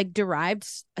like derived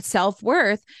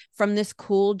self-worth from this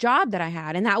cool job that I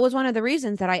had. And that was one of the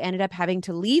reasons that I ended up having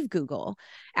to leave Google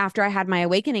after I had my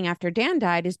awakening after Dan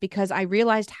died, is because I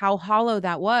realized how hollow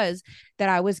that was, that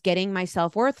I was getting my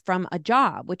self-worth from a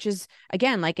job, which is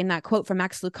again, like in that quote from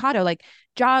Max Lucado, like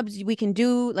jobs we can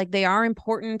do, like they are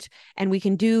important and we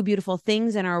can do beautiful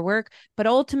things in our work, but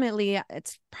ultimately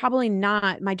it's probably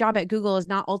not, my job at Google is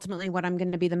not ultimately what I'm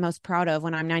going to be the most proud of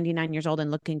when I'm 99 years old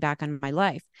and looking back on my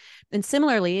life. And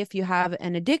similarly, if you have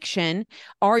an addiction,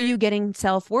 are you getting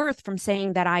self-worth from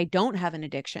saying that I don't have an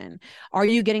addiction? Are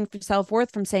you getting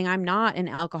self-worth from saying I'm not an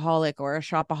alcoholic or a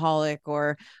shopaholic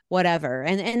or whatever?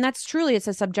 And that's truly, it's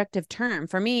a subjective term.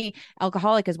 For me,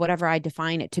 alcoholic is whatever I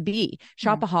define it to be.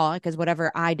 yeah, Shopaholic is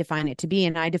whatever I define it to be.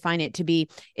 And I define it to be,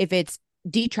 if it's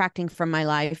detracting from my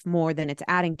life more than it's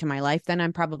adding to my life, then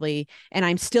I'm probably, and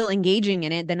I'm still engaging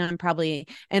in it, then I'm probably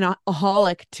an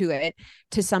aholic to it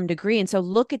to some degree. And so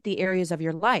look at the areas of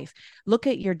your life, look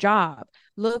at your job,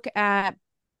 look at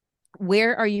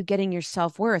where are you getting your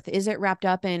self-worth? Is it wrapped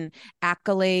up in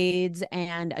accolades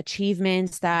and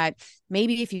achievements that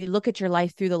maybe if you look at your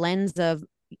life through the lens of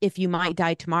if you might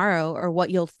die tomorrow, or what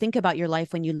you'll think about your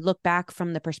life when you look back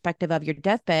from the perspective of your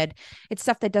deathbed, it's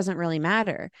stuff that doesn't really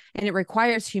matter. And it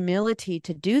requires humility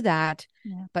to do that.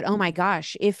 yeah, But oh my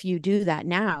gosh, if you do that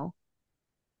now,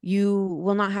 you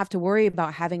will not have to worry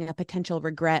about having a potential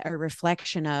regret or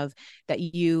reflection of that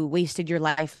you wasted your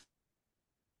life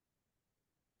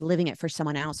living it for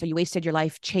someone else, or you wasted your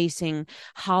life chasing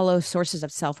hollow sources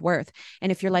of self-worth.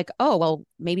 And if you're like, oh, well,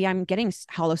 maybe I'm getting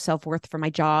hollow self-worth for my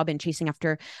job and chasing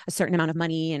after a certain amount of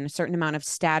money and a certain amount of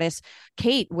status,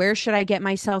 Kate, where should I get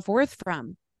my self-worth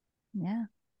from? yeah,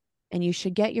 And you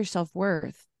should get your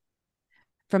self-worth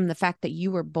from the fact that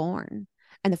you were born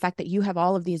and the fact that you have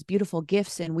all of these beautiful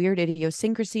gifts and weird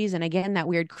idiosyncrasies. And again, that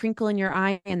weird crinkle in your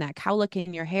eye and that cowlick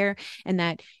in your hair, and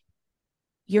that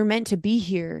you're meant to be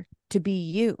here to be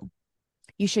you.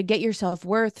 You should get your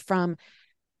self-worth from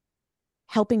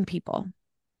helping people,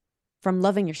 from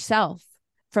loving yourself,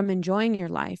 from enjoying your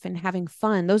life and having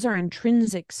fun. Those are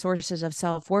intrinsic sources of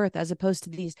self-worth as opposed to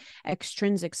these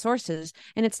extrinsic sources.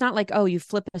 And it's not like, oh, you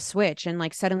flip a switch and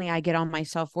like suddenly I get all my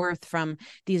self-worth from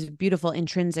these beautiful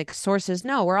intrinsic sources.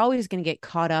 No, we're always going to get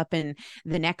caught up in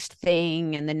the next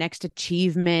thing and the next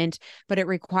achievement, but it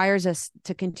requires us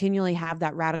to continually have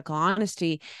that radical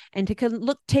honesty and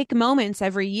to take moments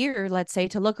every year, let's say,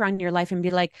 to look around your life and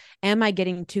be like, am I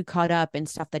getting too caught up in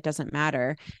stuff that doesn't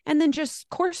matter? And then just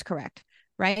course correct.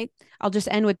 Right. I'll just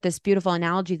end with this beautiful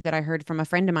analogy that I heard from a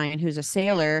friend of mine who's a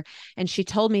sailor. And she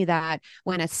told me that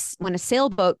when a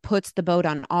sailboat puts the boat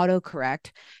on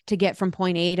autocorrect to get from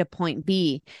point A to point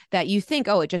B, that you think,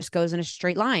 oh, it just goes in a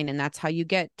straight line and that's how you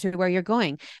get to where you're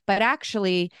going. But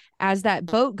actually, as that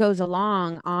boat goes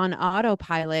along on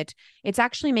autopilot, it's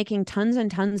actually making tons and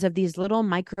tons of these little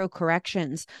micro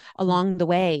corrections along the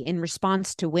way in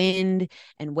response to wind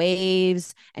and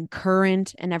waves and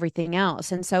current and everything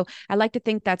else. And so I like to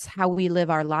think that's how we live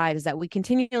our lives, that we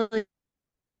continually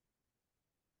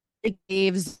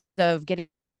waves of getting,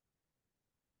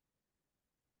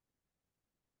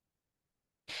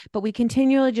 but we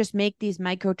continually just make these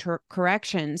micro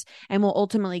corrections and we'll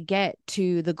ultimately get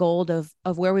to the goal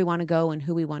of where we want to go and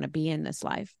who we want to be in this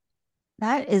life.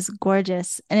 That is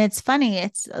gorgeous. And it's funny,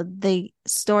 it's the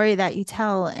story that you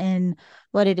tell and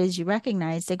what it is you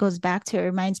recognize. It goes back to, it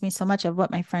reminds me so much of what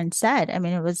my friend said. I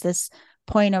mean, it was this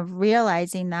point of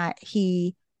realizing that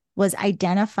he was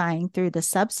identifying through the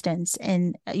substance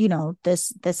and,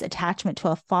 this attachment to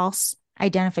a false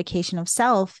identification of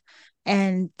self.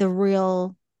 And the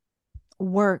real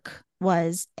work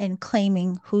was in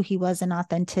claiming who he was in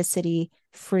authenticity,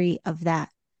 free of that.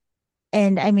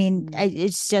 And I mean, Mm.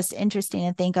 it's just interesting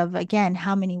to think of, again,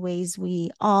 how many ways we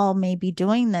all may be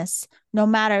doing this, no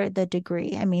matter the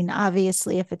degree. I mean,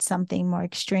 obviously, if it's something more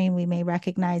extreme, we may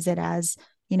recognize it as,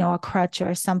 a crutch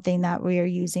or something that we are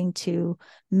using to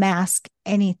mask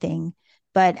anything.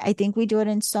 But I think we do it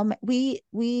in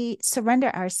we surrender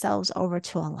ourselves over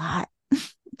to a lot.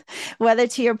 Whether,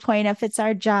 to your point, if it's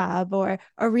our job or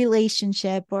a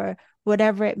relationship or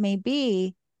whatever it may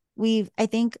be, I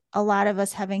think a lot of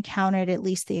us have encountered at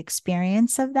least the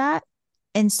experience of that.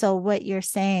 And so what you're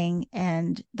saying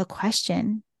and the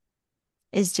question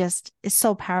is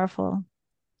so powerful.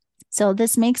 So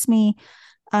this makes me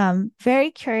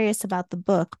very curious about the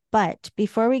book. But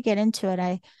before we get into it,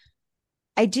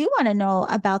 I do want to know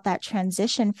about that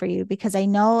transition for you, because I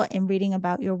know in reading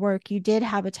about your work, you did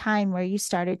have a time where you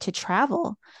started to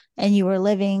travel and you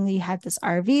had this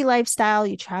RV lifestyle,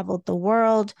 you traveled the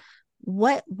world.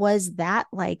 What was that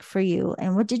like for you?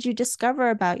 And what did you discover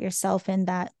about yourself in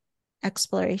that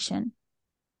exploration?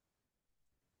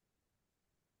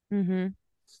 Mm-hmm.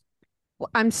 Well,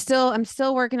 I'm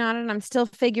still working on it. I'm still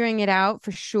figuring it out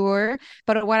for sure.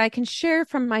 But what I can share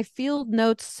from my field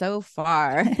notes so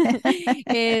far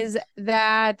is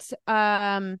that,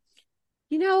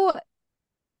 you know,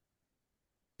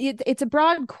 it's a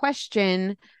broad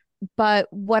question, but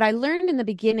what I learned in the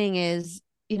beginning is,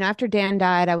 after Dan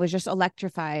died, I was just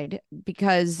electrified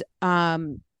because,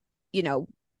 you know,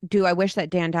 do I wish that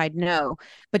Dan died? No.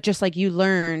 But just like you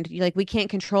learned, like we can't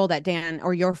control that Dan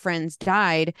or your friends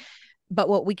died, but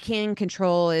what we can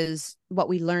control is what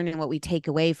we learn and what we take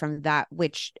away from that,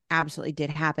 which absolutely did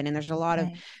happen. And there's a lot of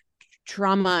Right.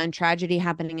 trauma and tragedy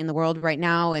happening in the world right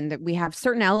now, and that we have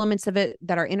certain elements of it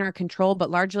that are in our control, but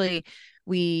largely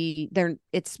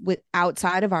it's with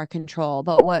outside of our control.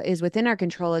 But what is within our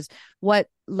control is what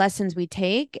lessons we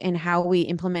take and how we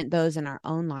implement those in our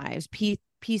own lives.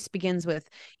 Peace begins with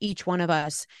each one of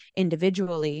us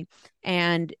individually.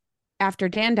 And after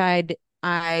Dan died,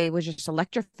 I was just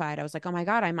electrified. I was like, oh my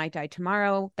God, I might die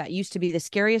tomorrow. That used to be the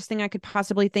scariest thing I could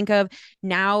possibly think of.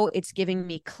 Now it's giving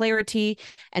me clarity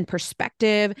and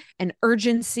perspective and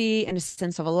urgency and a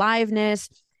sense of aliveness.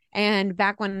 And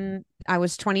back when I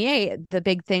was 28, the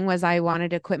big thing was I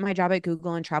wanted to quit my job at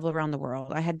Google and travel around the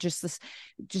world. I had just this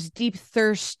just deep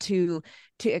thirst to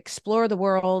explore the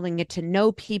world and get to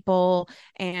know people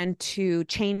and to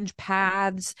change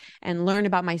paths and learn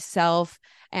about myself.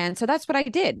 And so that's what I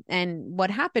did. And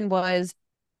what happened was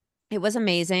it was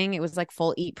amazing. It was like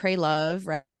full eat, pray, love,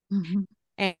 right? Mhm.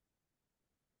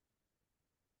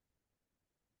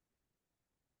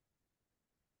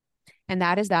 And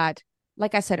that is that,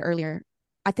 like I said earlier,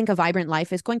 I think a vibrant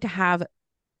life is going to have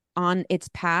on its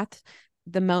path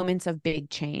the moments of big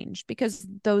change because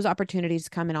those opportunities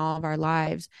come in all of our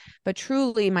lives. But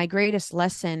truly, my greatest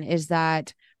lesson is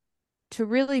that to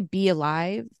really be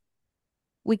alive,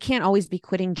 we can't always be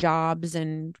quitting jobs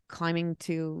and climbing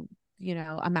to,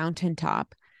 a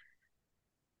mountaintop.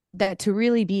 That to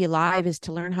really be alive is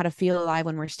to learn how to feel alive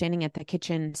when we're standing at the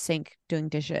kitchen sink doing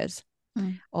dishes,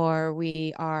 Mm. or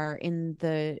we are in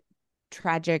the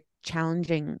tragic,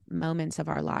 challenging moments of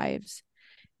our lives.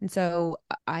 And so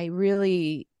I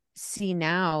really see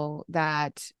now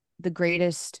that the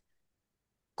greatest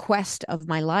quest of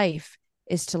my life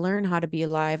is to learn how to be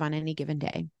alive on any given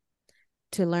day,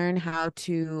 to learn how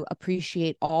to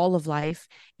appreciate all of life,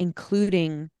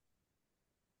 including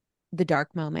the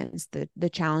dark moments, the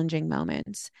challenging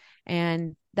moments.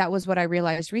 And that was what I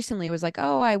realized recently. It was like,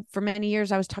 oh, I for many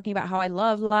years I was talking about how I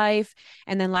love life.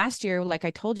 And then last year, like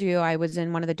I told you, I was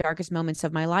in one of the darkest moments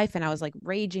of my life and I was like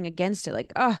raging against it,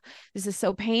 like, oh, this is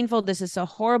so painful. This is so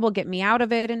horrible. Get me out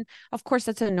of it. And of course,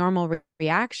 that's a normal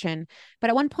reaction. But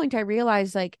at one point I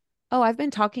realized, like, oh, I've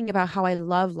been talking about how I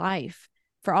love life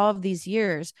for all of these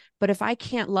years. But if I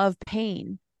can't love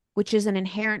pain, which is an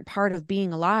inherent part of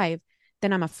being alive,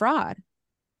 then I'm a fraud.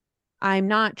 I'm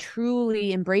not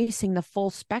truly embracing the full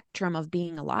spectrum of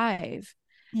being alive.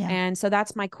 Yeah. And so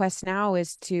that's my quest now,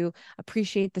 is to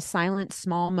appreciate the silent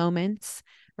small moments,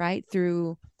 right?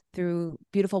 Through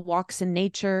beautiful walks in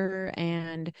nature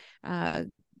and uh,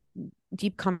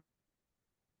 deep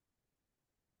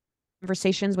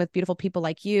conversations with beautiful people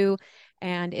like you.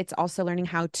 And it's also learning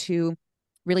how to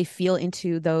really feel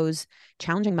into those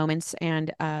challenging moments.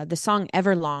 And the song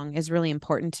Everlong is really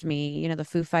important to me, the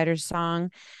Foo Fighters song.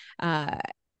 Uh,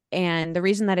 and the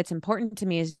reason that it's important to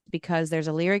me is because there's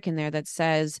a lyric in there that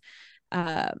says,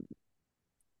 uh,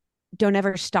 don't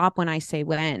ever stop when I say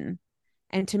when.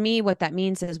 And to me, what that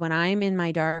means is when I'm in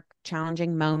my dark,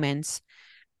 challenging moments,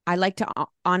 I like to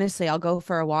honestly, I'll go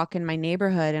for a walk in my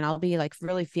neighborhood and I'll be like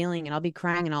really feeling and I'll be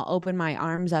crying and I'll open my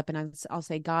arms up and I'll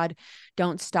say, God,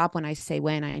 don't stop when I say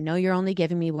when. I know you're only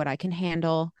giving me what I can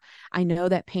handle. I know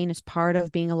that pain is part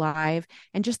of being alive.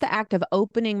 And just the act of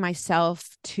opening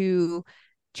myself to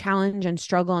challenge and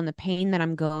struggle and the pain that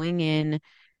I'm going in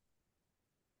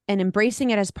and embracing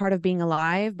it as part of being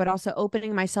alive, but also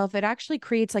opening myself, it actually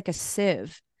creates like a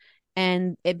sieve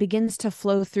and it begins to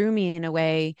flow through me in a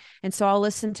way. And so I'll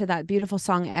listen to that beautiful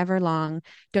song Everlong,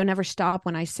 Don't Ever Stop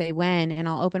When I Say When, and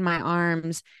I'll open my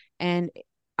arms. And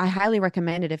I highly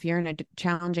recommend it if you're in a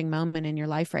challenging moment in your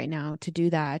life right now to do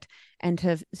that and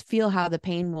to feel how the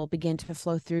pain will begin to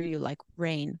flow through you like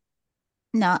rain.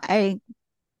 No, I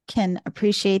can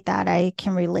appreciate that. I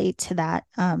can relate to that.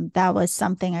 That was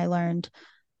something I learned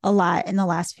a lot in the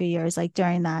last few years. Like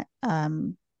during the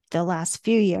last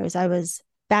few years, I was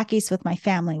back east with my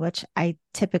family, which I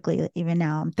typically, even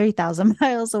now, I'm 3,000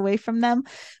 miles away from them.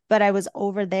 But I was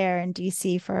over there in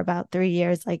DC for about 3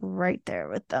 years, like right there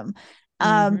with them.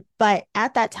 Mm-hmm. But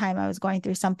at that time, I was going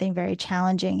through something very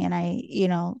challenging.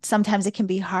 And sometimes it can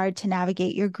be hard to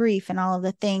navigate your grief and all of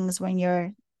the things when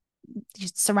you're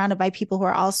surrounded by people who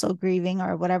are also grieving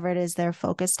or whatever it is they're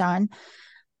focused on.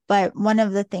 But one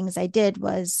of the things I did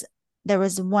was there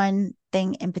was one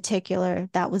thing in particular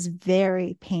that was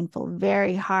very painful,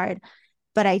 very hard.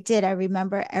 But I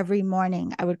remember every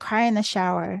morning I would cry in the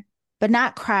shower, but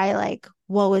not cry like,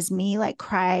 woe is me, like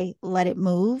cry, let it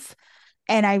move.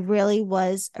 And I really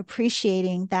was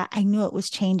appreciating that I knew it was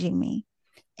changing me.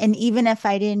 And even if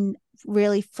I didn't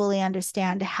really fully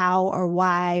understand how or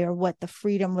why or what the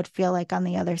freedom would feel like on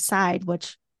the other side,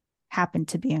 which happened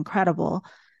to be incredible,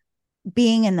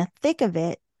 being in the thick of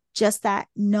it, just that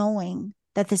knowing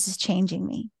that this is changing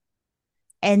me.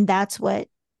 And that's what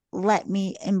let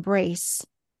me embrace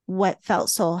what felt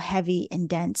so heavy and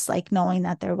dense, like knowing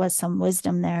that there was some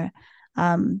wisdom there,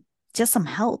 um, just some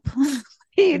help.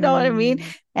 You know what I mean?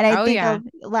 Mm. And I Oh, think yeah.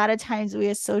 a lot of times we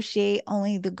associate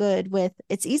only the good with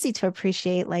it's easy to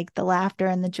appreciate like the laughter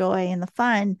and the joy and the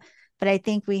fun. But I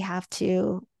think we have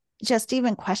to just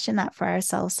even question that for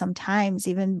ourselves sometimes,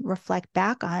 even reflect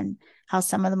back on how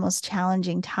some of the most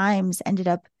challenging times ended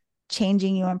up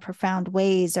changing you in profound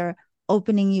ways or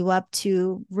opening you up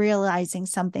to realizing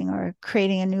something or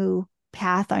creating a new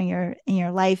path on your in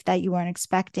your life that you weren't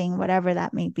expecting, whatever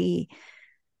that may be.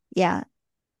 Yeah,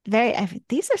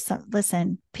 these are some,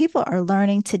 listen, people are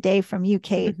learning today from you,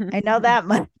 Kate. I know that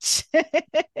much.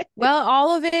 Well,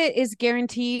 all of it is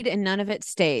guaranteed and none of it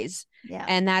stays. Yeah.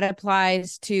 And that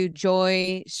applies to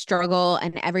joy, struggle,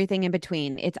 and everything in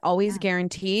between. It's always Yeah.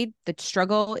 guaranteed. The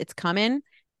struggle, it's coming.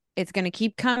 It's going to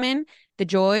keep coming. The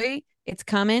joy, it's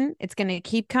coming. It's going to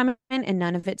keep coming, and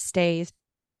none of it stays.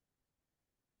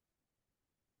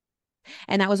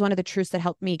 And that was one of the truths that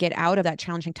helped me get out of that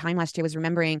challenging time last year was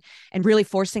remembering and really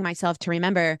forcing myself to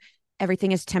remember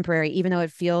everything is temporary, even though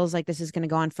it feels like this is going to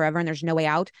go on forever and there's no way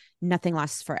out. Nothing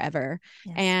lasts forever.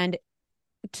 Yes. And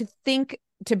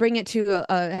to bring it to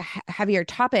a heavier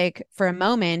topic for a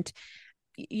moment,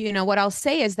 what I'll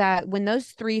say is that when those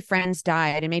three friends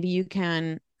died, and maybe you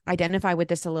can identify with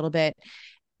this a little bit,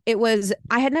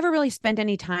 I had never really spent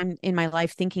any time in my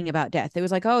life thinking about death. It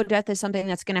was like, oh, death is something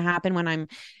that's going to happen when I'm Right.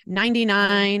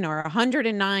 99 or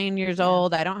 109 years Yeah.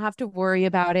 old. I don't have to worry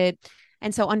about it.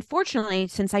 And so, unfortunately,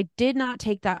 since I did not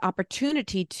take that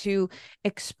opportunity to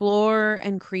explore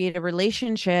and create a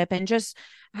relationship and just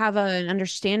have an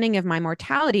understanding of my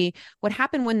mortality, what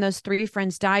happened when those three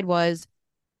friends died was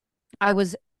I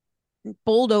was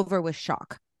bowled over with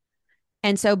shock.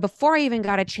 And so, before I even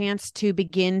got a chance to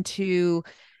begin to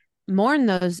mourn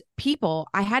those people,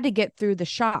 I had to get through the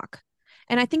shock.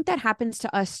 And I think that happens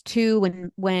to us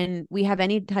too when we have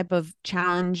any type of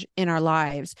challenge in our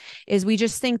lives is we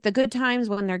just think the good times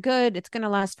when they're good, it's going to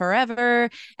last forever.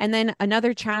 And then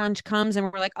another challenge comes and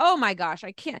we're like, oh my gosh,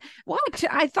 I can't. What?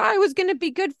 I thought I was going to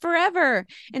be good forever.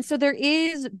 And so there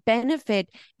is benefit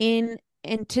in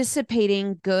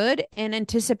anticipating good and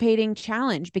anticipating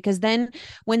challenge. Because then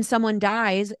when someone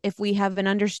dies, if we have an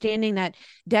understanding that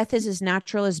death is as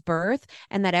natural as birth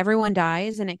and that everyone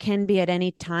dies and it can be at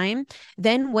any time,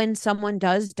 then when someone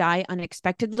does die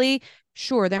unexpectedly,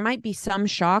 sure, there might be some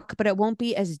shock, but it won't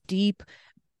be as deep,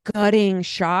 gutting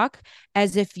shock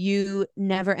as if you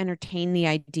never entertain the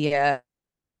idea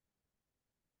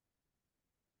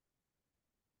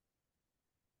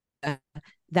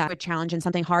that a challenge and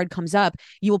something hard comes up,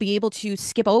 you will be able to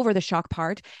skip over the shock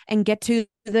part and get to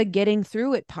the getting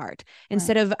through it part. Right.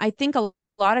 Instead of, I think a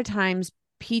lot of times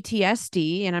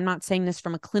PTSD, and I'm not saying this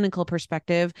from a clinical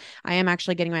perspective. I am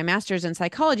actually getting my master's in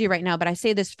psychology right now, but I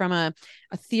say this from a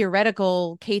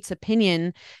theoretical Kate's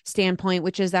opinion standpoint,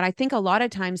 which is that I think a lot of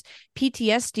times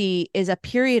PTSD is a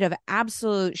period of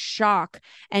absolute shock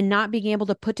and not being able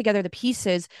to put together the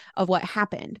pieces of what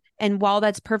happened. And while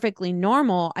that's perfectly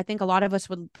normal, I think a lot of us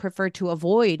would prefer to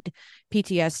avoid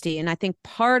PTSD. And I think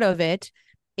part of it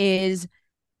is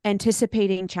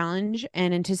anticipating challenge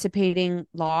and anticipating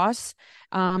loss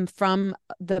from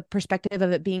the perspective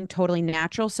of it being totally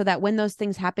natural, so that when those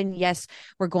things happen, yes,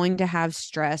 we're going to have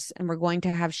stress and we're going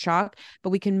to have shock, but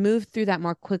we can move through that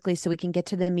more quickly so we can get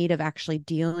to the meat of actually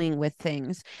dealing with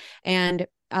things. And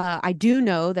I do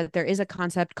know that there is a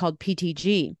concept called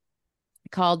PTG,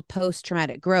 called post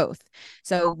traumatic growth.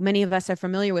 So many of us are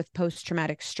familiar with post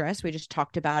traumatic stress. We just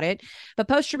talked about it. But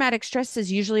post traumatic stress is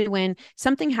usually when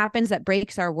something happens that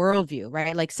breaks our worldview,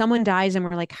 right? Like someone dies and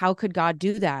we're like, how could God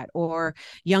do that? Or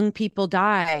young people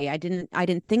die. I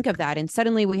didn't think of that. And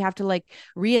suddenly we have to like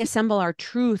reassemble our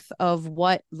truth of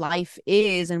what life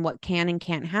is and what can and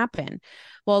can't happen.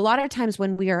 Well, a lot of times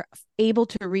when we are able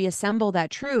to reassemble that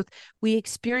truth, we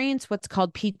experience what's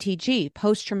called PTG,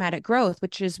 post traumatic growth,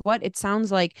 which is what it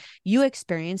sounds like you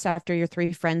experienced after your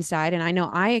 3 friends died. And I know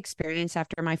I experienced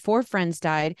after my 4 friends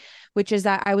died, which is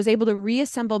that I was able to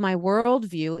reassemble my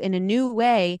worldview in a new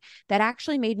way that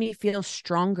actually made me feel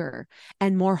stronger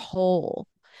and more whole.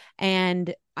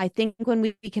 And I think when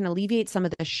we can alleviate some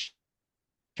of the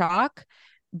shock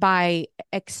by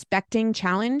expecting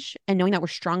challenge and knowing that we're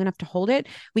strong enough to hold it,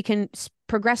 we can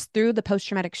progress through the post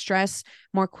traumatic stress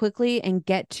more quickly and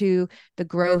get to the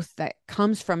growth that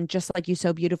comes from, just like you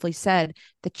so beautifully said,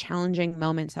 the challenging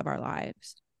moments of our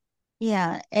lives.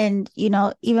 Yeah. And,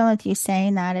 even with you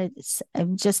saying that,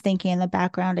 I'm just thinking in the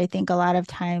background, I think a lot of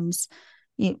times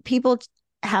people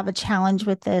have a challenge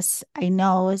with this, I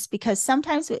know, is because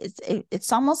sometimes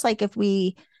it's almost like if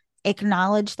we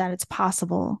acknowledge that it's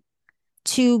possible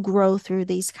to grow through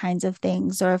these kinds of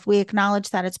things, or if we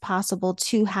acknowledge that it's possible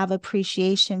to have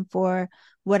appreciation for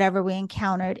whatever we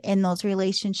encountered in those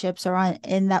relationships or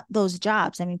in those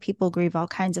jobs. I mean, people grieve all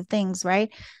kinds of things,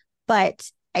 right?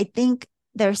 But I think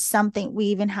there's something we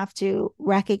even have to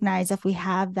recognize if we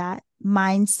have that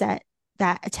mindset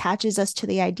that attaches us to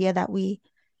the idea that we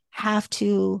have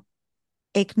to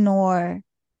ignore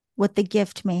what the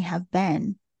gift may have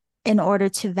been in order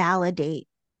to validate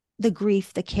the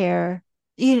grief, the care.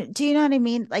 Do you know what I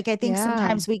mean? Like, I think Yeah.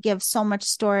 sometimes we give so much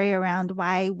story around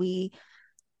why we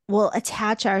will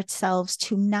attach ourselves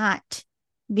to not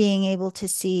being able to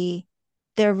see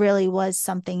there really was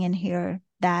something in here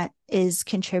that is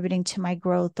contributing to my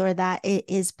growth, or that it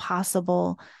is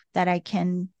possible that I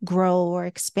can grow or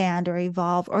expand or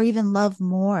evolve or even love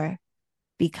more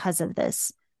because of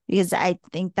this. Because I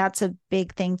think that's a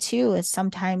big thing too, is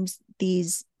sometimes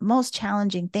these most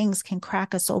challenging things can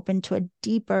crack us open to a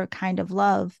deeper kind of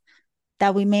love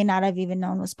that we may not have even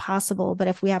known was possible. But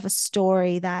if we have a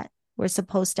story that we're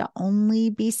supposed to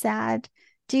only be sad,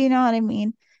 do you know what I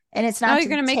mean? And it's Oh, not you're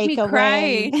to going to make take me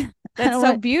away, cry. I That's don't so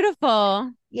want,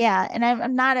 beautiful. yeah. And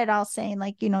I'm not at all saying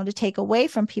like, to take away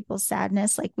from people's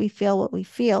sadness, like we feel what we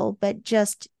feel, but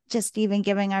just even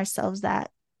giving ourselves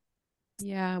that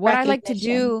Yeah. What I like to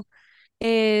recognition. do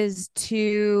is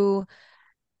to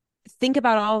think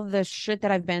about all the shit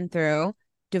that I've been through: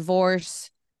 divorce,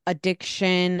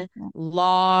 addiction,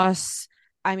 loss.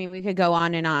 I mean, we could go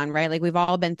on and on, right? Like we've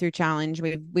all been through challenge,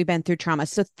 we've been through trauma.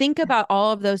 So think about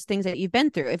all of those things that you've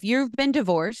been through. If you've been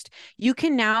divorced, you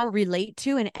can now relate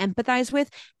to and empathize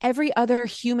with every other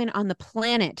human on the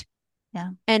planet Yeah.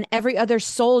 and every other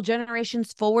soul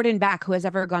generations forward and back who has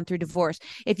ever gone through divorce.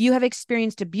 If you have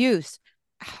experienced abuse,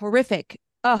 horrific.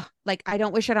 Oh, like I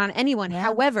don't wish it on anyone. Yeah.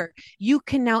 However, you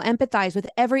can now empathize with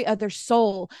every other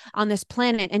soul on this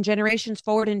planet and generations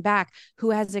forward and back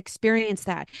who has experienced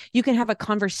that. You can have a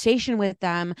conversation with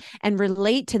them and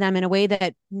relate to them in a way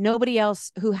that nobody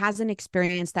else who hasn't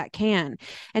experienced that can.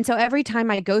 And so every time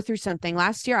I go through something,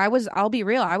 last year I'll be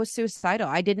real, I was suicidal.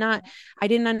 I didn't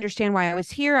understand why I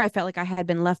was here. I felt like I had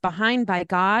been left behind by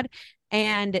God.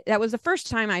 And that was the first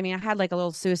time. I mean, I had like a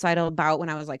little suicidal bout when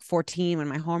I was like 14, when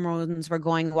my hormones were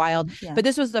going wild. Yeah. But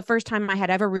this was the first time I had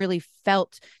ever really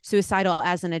felt suicidal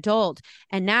as an adult.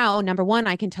 And now, number one,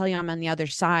 I can tell you I'm on the other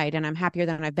side and I'm happier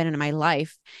than I've been in my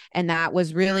life. And that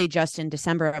was really just in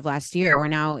December of last year. We're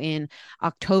now in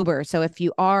October. So if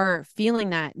you are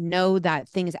feeling that, know that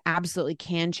things absolutely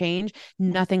can change.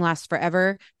 Nothing lasts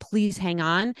forever. Please hang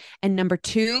on. And number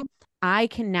two, I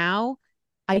can now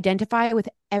identify with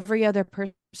every other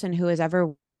person who has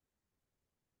ever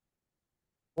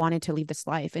wanted to leave this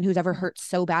life and who's ever Yeah. hurt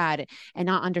so bad and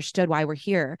not understood why we're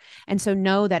here. And so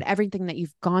know that everything that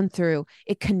you've gone through,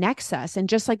 it connects us. And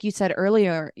just like you said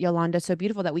earlier, Yolanda, so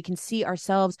beautiful that we can see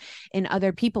ourselves in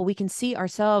other people. We can see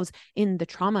ourselves in the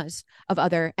traumas of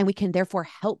other, and we can therefore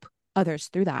help others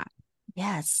through that.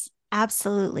 Yes,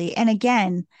 absolutely. And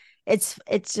again, it's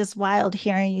just wild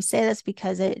hearing you say this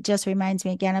because it just reminds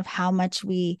me again of how much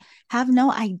we have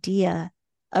no idea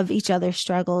of each other's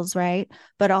struggles, right?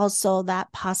 But also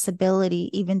that possibility,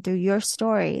 even through your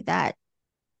story, that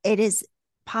it is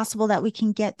possible that we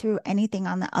can get through anything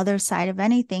on the other side of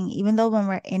anything, even though when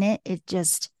we're in it, it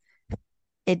just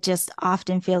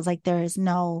often feels like there is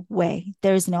no way.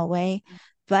 There's no way.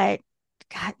 But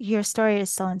God, your story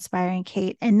is so inspiring,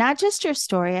 Kate. And not just your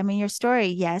story. I mean, your story,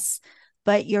 yes,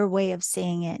 but your way of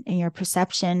seeing it and your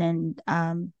perception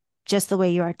and just the way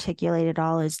you articulate it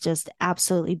all is just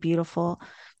absolutely beautiful.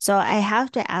 So I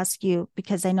have to ask you,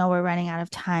 because I know we're running out of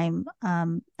time, I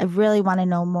really want to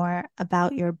know more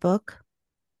about your book.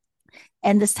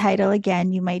 And this title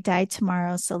again, You Might Die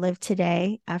Tomorrow, So Live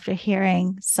Today. After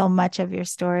hearing so much of your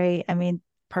story, I mean,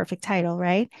 perfect title,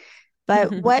 right?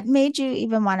 But what made you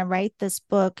even want to write this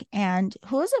book and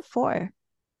who is it for?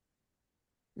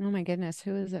 Oh my goodness,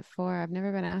 who is it for? I've never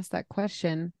been asked that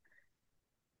question.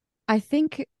 I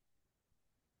think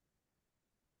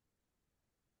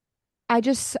I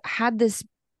just had this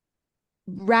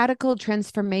radical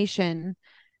transformation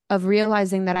of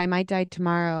realizing that I might die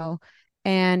tomorrow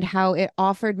and how it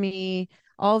offered me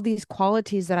all of these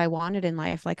qualities that I wanted in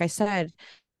life. Like I said,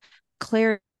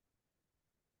 clarity,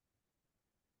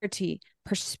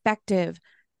 perspective,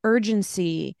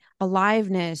 urgency,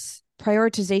 aliveness,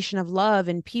 prioritization of love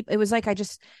and people. It was like I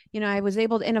just, I was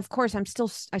able to, and of course,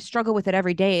 I struggle with it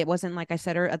every day. It wasn't like I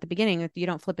said at the beginning, you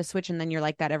don't flip a switch and then you're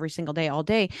like that every single day, all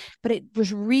day. But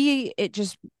it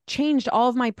just changed all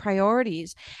of my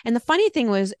priorities. And the funny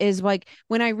thing is like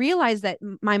when I realized that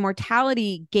my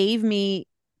mortality gave me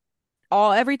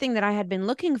everything that I had been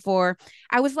looking for,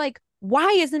 I was like,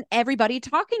 why isn't everybody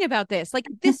talking about this? Like,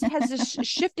 this has just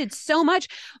shifted so much.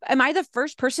 Am I the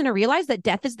first person to realize that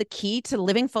death is the key to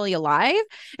living fully alive?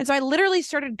 And so I literally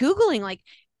started Googling, like,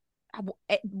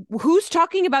 who's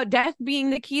talking about death being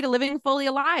the key to living fully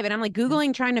alive? And I'm like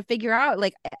Googling, trying to figure out,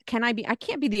 like, I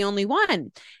can't be the only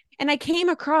one. And I came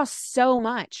across so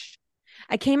much.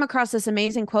 I came across this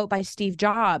amazing quote by Steve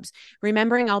Jobs: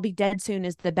 remembering I'll be dead soon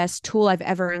is the best tool I've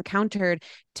ever encountered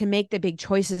to make the big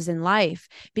choices in life.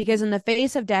 Because in the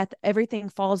face of death, everything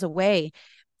falls away.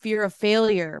 Fear of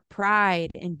failure,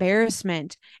 pride,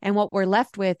 embarrassment. And what we're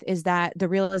left with is that the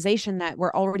realization that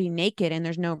we're already naked and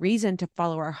there's no reason to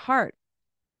follow our heart.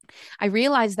 I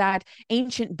realized that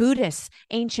ancient Buddhists,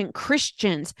 ancient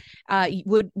Christians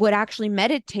would actually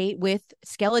meditate with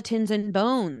skeletons and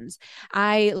bones.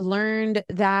 I learned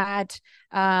that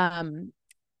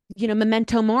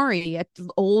memento mori, an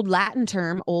old Latin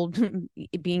term, old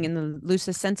being in the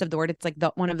loosest sense of the word, it's like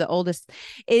one of the oldest,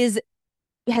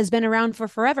 has been around for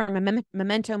forever.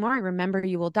 Memento mori, remember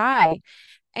you will die.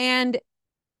 And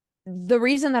the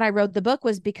reason that I wrote the book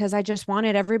was because I just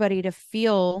wanted everybody to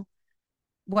feel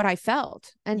what I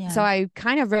felt. And so Yeah. I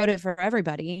kind of wrote it for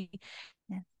everybody.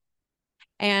 Yeah.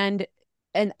 And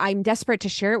I'm desperate to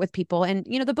share it with people. And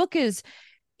the book is,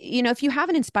 if you have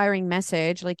an inspiring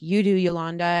message like you do,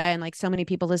 Yolanda, and like so many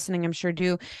people listening, I'm sure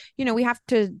do, we have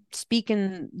to speak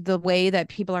in the way that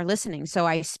people are listening. So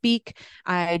I speak,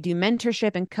 I do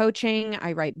mentorship and coaching,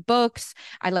 I write books,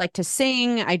 I like to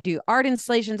sing, I do art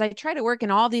installations. I try to work in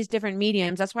all these different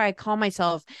mediums. That's why I call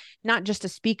myself not just a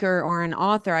speaker or an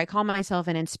author. I call myself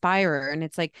an inspirer. And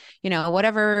it's like,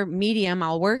 whatever medium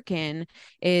I'll work in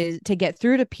is to get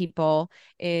through to people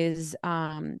is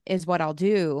what I'll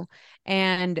do.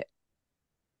 And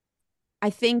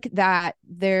I think that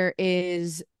there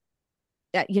is,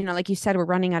 like you said, we're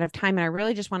running out of time. And I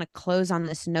really just want to close on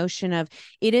this notion of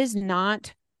it is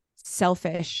not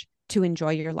selfish to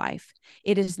enjoy your life.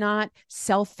 It is not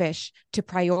selfish to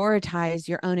prioritize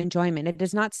your own enjoyment. It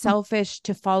is not selfish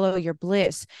to follow your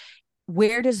bliss.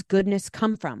 Where does goodness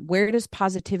come from? Where does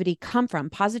positivity come from?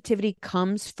 Positivity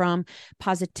comes from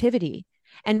positivity.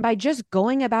 And by just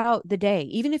going about the day,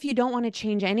 even if you don't want to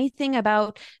change anything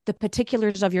about the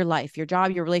particulars of your life, your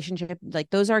job, your relationship, like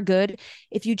those are good.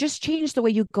 If you just change the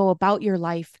way you go about your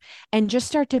life and just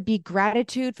start to be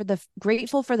grateful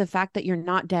for the fact that you're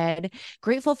not dead,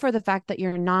 grateful for the fact that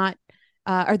you're not,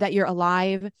 or that you're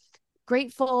alive,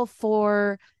 grateful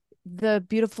for the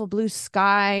beautiful blue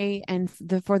sky and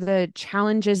for the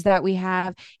challenges that we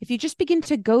have. If you just begin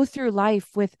to go through life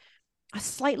with a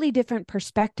slightly different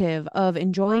perspective of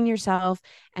enjoying yourself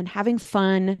and having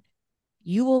fun,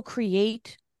 you will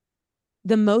create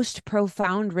the most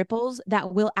profound ripples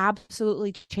that will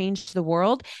absolutely change the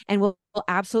world and will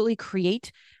absolutely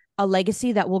create a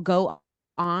legacy that will go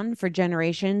on for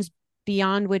generations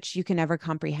beyond which you can ever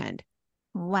comprehend.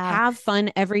 Wow. Have fun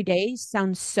every day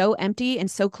sounds so empty and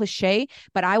so cliche,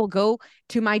 but I will go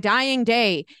to my dying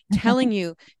day telling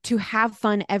you to have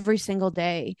fun every single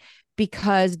day,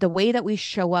 because the way that we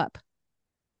show up,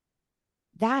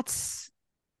 that's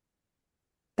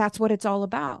that's what it's all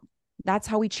about. That's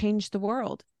how we change the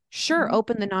world. Sure,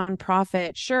 open the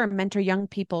nonprofit, sure, mentor young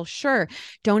people, sure,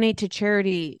 donate to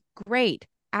charity. Great.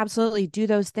 Absolutely do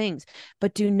those things,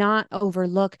 but do not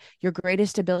overlook your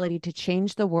greatest ability to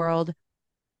change the world,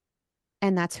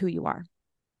 and that's who you are.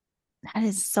 That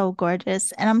is so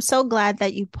gorgeous. And I'm so glad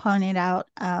that you pointed out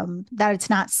that it's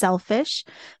not selfish,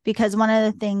 because one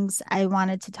of the things I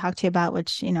wanted to talk to you about,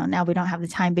 which, now we don't have the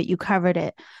time, but you covered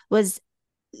it, was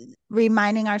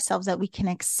reminding ourselves that we can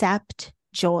accept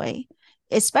joy,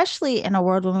 especially in a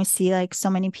world when we see like so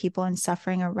many people and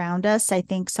suffering around us. I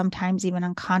think sometimes even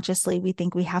unconsciously, we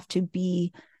think we have to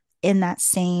be in that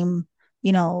same,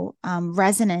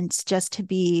 resonance just to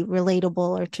be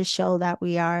relatable or to show that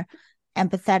we are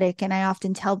empathetic. And I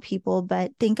often tell people,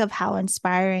 but think of how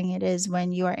inspiring it is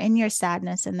when you are in your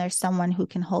sadness and there's someone who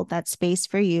can hold that space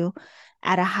for you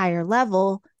at a higher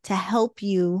level to help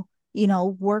you,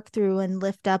 work through and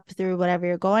lift up through whatever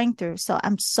you're going through. So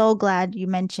I'm so glad you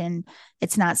mentioned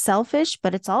it's not selfish,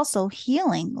 but it's also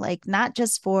healing, like not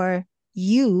just for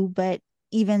you, but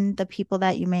even the people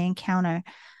that you may encounter.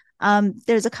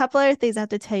 There's a couple other things I have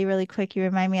to tell you really quick. You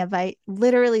remind me of, I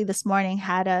literally this morning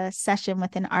had a session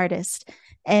with an artist,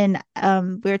 and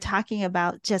we were talking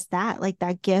about just that, like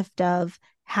that gift of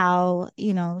how,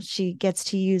 she gets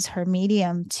to use her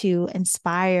medium to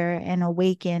inspire and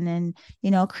awaken and,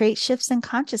 create shifts in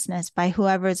consciousness by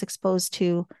whoever is exposed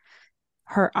to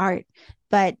her art.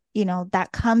 But,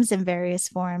 that comes in various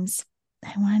forms.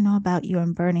 I want to know about you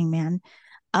and Burning Man.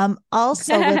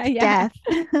 Also with Yeah.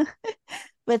 death,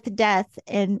 with death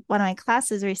in one of my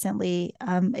classes recently,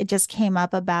 it just came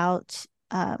up about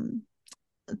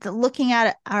looking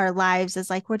at our lives as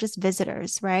like we're just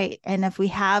visitors, right? And if we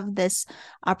have this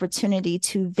opportunity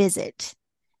to visit,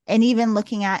 and even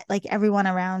looking at like everyone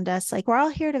around us, like we're all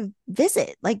here to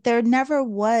visit, like there never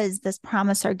was this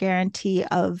promise or guarantee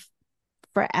of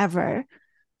forever,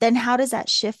 then how does that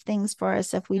shift things for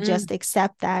us if we Mm. just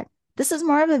accept that this is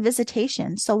more of a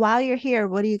visitation? So while you're here,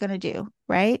 what are you going to do?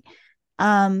 Right.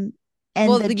 Um, and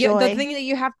Well, the the joy. thing that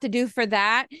you have to do for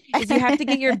that is you have to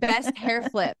get your best hair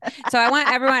flip. So I want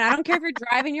everyone, I don't care if you're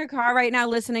driving your car right now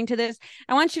listening to this,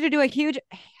 I want you to do a huge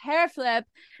hair flip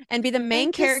and be the main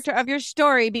Thank you. character of your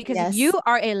story, because you Yes.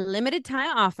 are a limited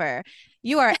time offer.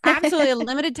 You are absolutely a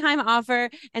limited time offer.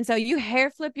 And so you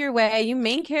hair flip your way, you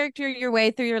main character your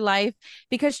way through your life,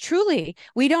 because truly,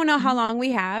 we don't know how long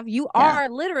we have. You Yeah, are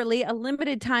literally a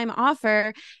limited time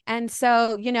offer. And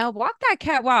so, walk that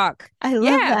catwalk. I love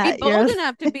Yeah, be that. You're bold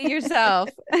enough to be yourself.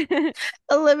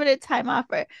 a limited time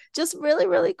offer. Just really,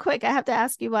 really quick, I have to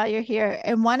ask you while you're here.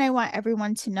 And one, I want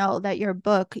everyone to know that your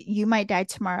book, You Might Die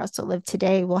Tomorrow, So Live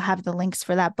Today, we'll have the links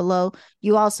for that below.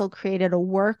 You also created a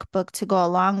workbook to go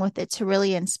along with it to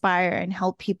really inspire and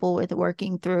help people with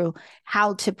working through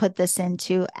how to put this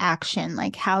into action,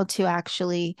 like how to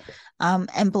actually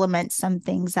implement some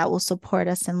things that will support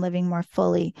us in living more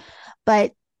fully.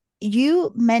 But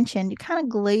you mentioned, you kind of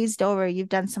glazed over, you've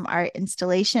done some art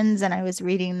installations, and I was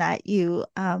reading that you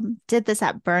did this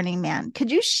at Burning Man.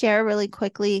 Could you share really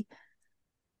quickly?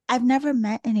 I've never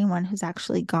met anyone who's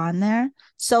actually gone there.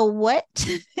 So what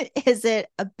is it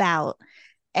about?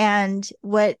 And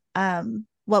what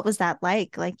was that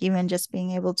like? Like even just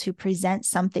being able to present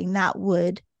something that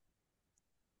would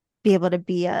be able to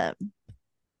be a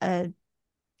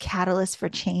catalyst for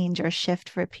change or shift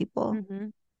for people. Mm-hmm.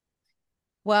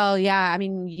 Well, yeah, I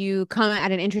mean, you come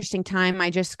at an interesting time. I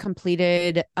just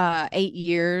completed 8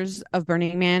 years of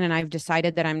Burning Man, and I've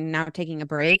decided that I'm now taking a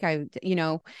break.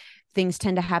 Things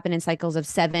tend to happen in cycles of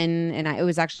seven, and it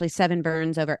was actually seven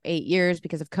burns over 8 years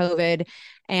because of COVID.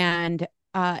 And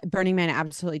Burning Man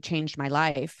absolutely changed my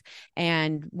life.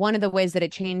 And one of the ways that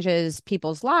it changes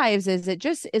people's lives is it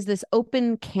just is this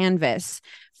open canvas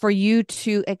for you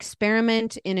to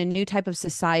experiment in a new type of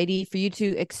society, for you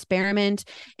to experiment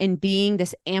in being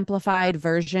this amplified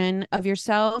version of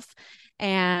yourself.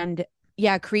 And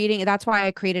yeah, creating, that's why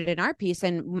I created an art piece.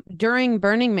 And during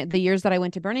Burning Man, the years that I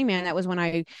went to Burning Man, that was when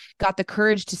I got the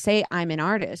courage to say I'm an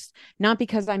artist, not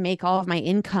because I make all of my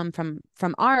income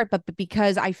from art, but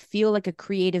because I feel like a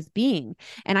creative being.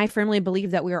 And I firmly believe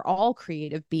that we are all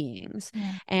creative beings.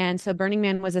 Yeah. And so Burning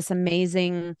Man was this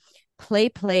amazing play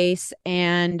place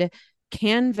and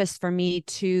canvas for me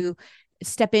to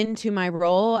step into my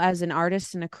role as an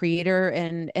artist and a creator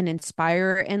and an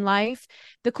inspirer in life.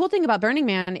 The cool thing about Burning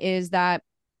Man is that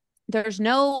there's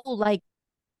no like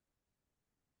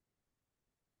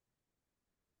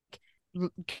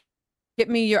get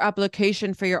me your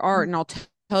application for your art and I'll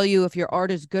tell you if your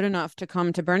art is good enough to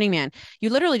come to Burning Man. You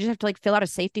literally just have to like fill out a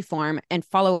safety form and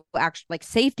follow actual like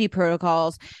safety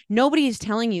protocols. Nobody's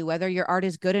telling you whether your art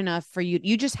is good enough for you.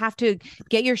 You just have to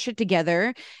get your shit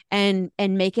together and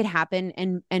make it happen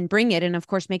and bring it, and of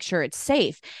course make sure it's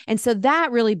safe. And so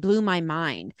that really blew my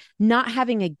mind. Not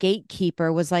having a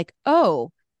gatekeeper was like,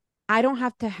 "Oh, I don't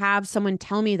have to have someone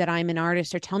tell me that I'm an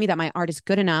artist or tell me that my art is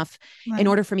good enough in Right.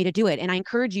 order for me to do it." And I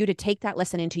encourage you to take that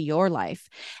lesson into your life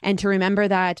and to remember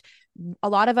that a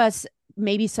lot of us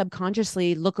maybe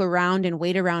subconsciously look around and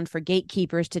wait around for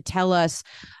gatekeepers to tell us,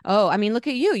 oh, I mean, look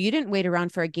at you. You didn't wait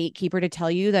around for a gatekeeper to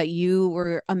tell you that you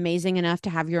were amazing enough to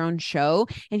have your own show.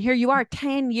 And here you are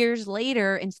 10 years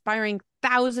later, inspiring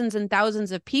thousands and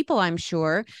thousands of people, I'm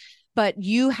sure. But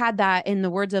you had that, in the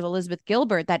words of Elizabeth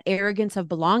Gilbert, that arrogance of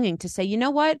belonging to say, you know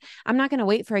what? I'm not going to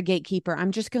wait for a gatekeeper.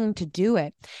 I'm just going to do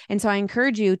it. And so I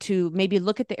encourage you to maybe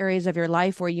look at the areas of your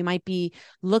life where you might be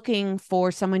looking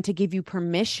for someone to give you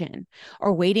permission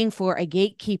or waiting for a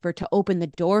gatekeeper to open the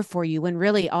door for you, when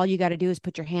really all you got to do is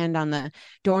put your hand on the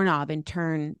doorknob and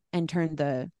turn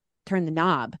the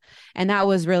knob. And that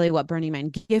was really what Burning Man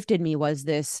gifted me, was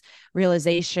this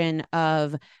realization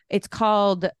of, it's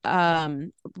called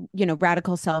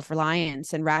radical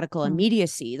self-reliance and radical Mm.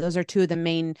 immediacy. Those are two of the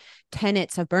main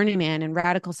tenets of Burning Man. And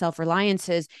radical self-reliance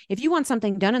is, if you want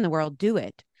something done in the world, do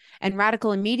it. And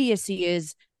radical immediacy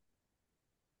is,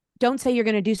 don't say you're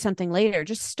going to do something later.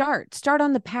 Just start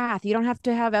on the path. You don't have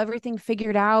to have everything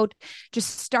figured out.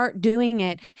 Just start doing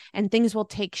it and things will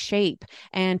take shape.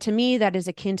 And to me, that is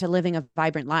akin to living a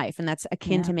vibrant life. And that's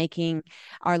akin Yeah. to making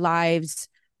our lives,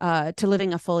 to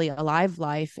living a fully alive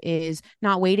life, is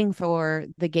not waiting for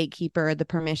the gatekeeper, the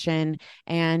permission,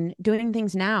 and doing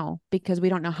things now because we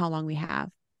don't know how long we have.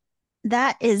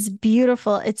 That is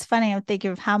beautiful. It's funny. I'm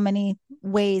thinking of how many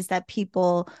ways that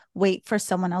people wait for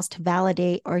someone else to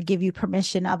validate or give you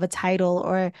permission of a title,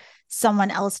 or someone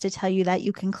else to tell you that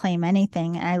you can claim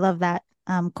anything. And I love that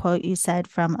quote you said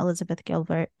from Elizabeth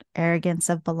Gilbert, arrogance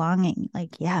of belonging.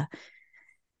 Like, yeah,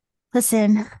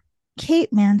 listen, Kate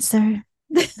Manser,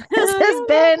 this has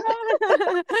been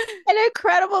an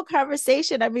incredible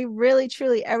conversation. I mean, really,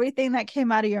 truly, everything that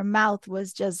came out of your mouth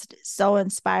was just so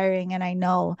inspiring. And I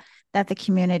know that the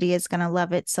community is going to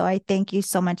love it. So I thank you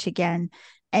so much again.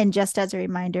 And just as a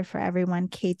reminder for everyone,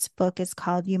 Kate's book is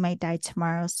called You Might Die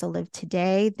Tomorrow, So Live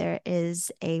Today. There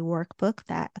is a workbook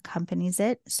that accompanies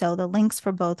it. So the links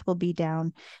for both will be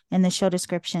down in the show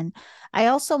description. I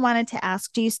also wanted to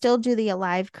ask, do you still do the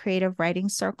Alive Creative Writing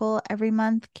Circle every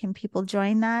month? Can people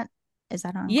join that? Is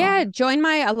that Yeah, ongoing? join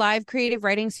my Alive Creative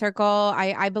Writing Circle.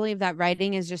 I believe that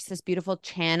writing is just this beautiful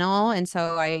channel. And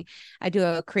so I do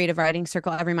a creative writing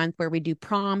circle every month where we do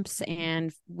prompts,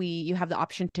 and you have the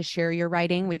option to share your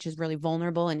writing, which is really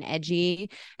vulnerable and edgy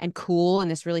and cool, in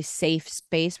this really safe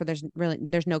space where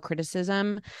there's no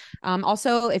criticism.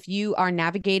 Also, if you are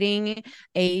navigating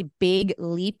a big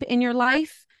leap in your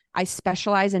life, I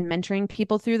specialize in mentoring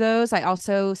people through those. I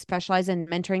also specialize in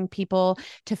mentoring people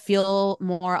to feel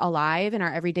more alive in our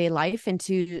everyday life and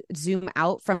to zoom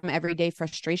out from everyday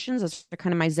frustrations. Those are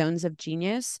kind of my zones of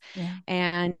genius. Yeah.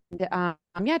 And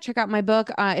yeah, check out my book.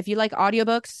 If you like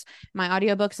audiobooks, my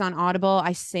audiobooks on Audible,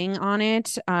 I sing on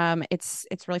it.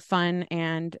 It's really fun,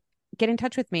 and get in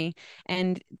touch with me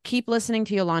and keep listening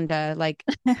to Yolanda. Like,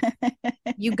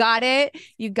 you got it.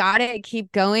 You got it.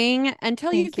 Keep going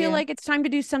until you Thank feel you. like it's time to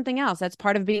do something else. That's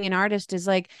part of being an artist, is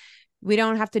like, we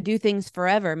don't have to do things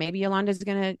forever. Maybe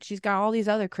she's got all these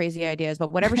other crazy ideas,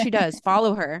 but whatever she does,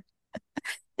 follow her.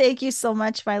 Thank you so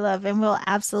much, my love. And we'll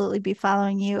absolutely be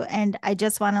following you. And I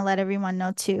just want to let everyone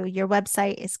know too, your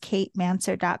website is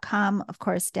katemanser.com, of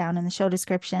course, down in the show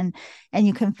description. And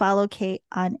you can follow Kate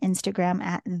on Instagram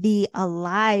at the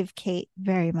alive Kate,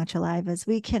 very much alive as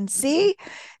we can see.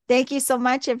 Thank you so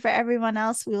much. And for everyone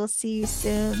else, we will see you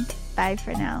soon. Bye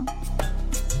for now.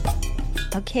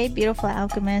 Okay, beautiful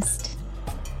alchemist.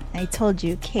 I told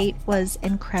you, Kate was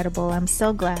incredible. I'm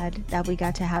so glad that we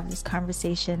got to have this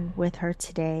conversation with her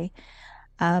today.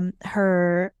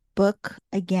 Her book,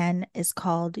 again, is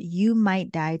called You Might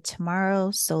Die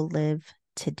Tomorrow, So Live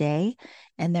Today.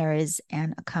 And there is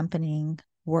an accompanying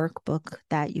workbook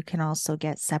that you can also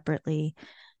get separately.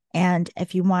 And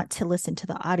if you want to listen to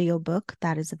the audiobook,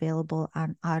 that is available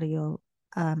on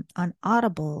on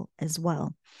Audible as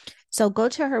well. So go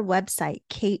to her website,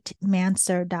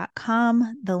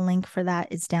 katemanser.com. The link for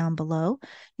that is down below.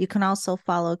 You can also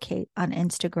follow Kate on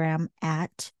Instagram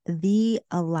at the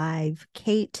alive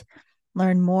Kate.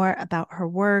 Learn more about her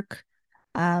work,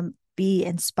 be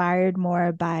inspired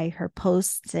more by her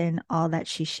posts and all that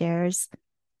she shares.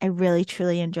 I really,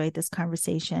 truly enjoyed this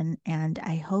conversation, and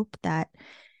I hope that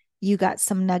you got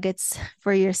some nuggets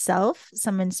for yourself,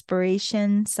 some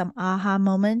inspiration, some aha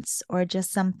moments, or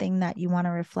just something that you want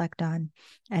to reflect on.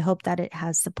 I hope that it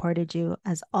has supported you,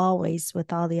 as always,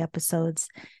 with all the episodes.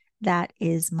 That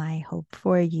is my hope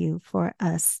for you, for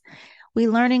us. We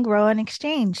learn and grow and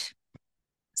exchange.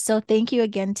 So thank you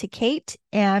again to Kate.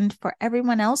 And for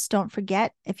everyone else, don't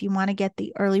forget, if you want to get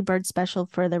the early bird special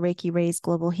for the Reiki Rays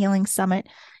Global Healing Summit,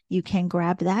 you can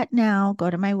grab that now. Go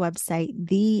to my website,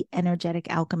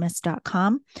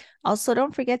 theenergeticalchemist.com. Also,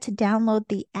 don't forget to download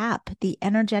the app, the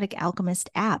Energetic Alchemist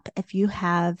app. If you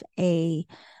have a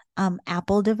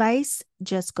Apple device,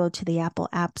 just go to the Apple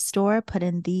App Store, put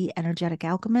in the Energetic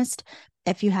Alchemist.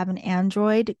 If you have an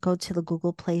Android, go to the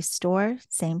Google Play Store.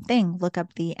 Same thing. Look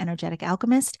up the Energetic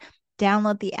Alchemist.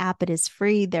 Download the app. It is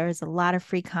free. There is a lot of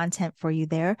free content for you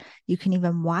there. You can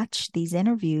even watch these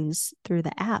interviews through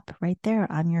the app right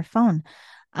there on your phone.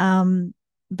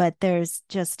 But there's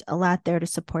just a lot there to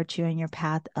support you in your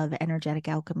path of energetic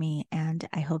alchemy. And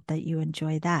I hope that you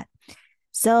enjoy that.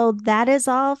 So that is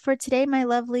all for today, my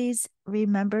lovelies.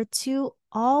 Remember to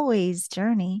always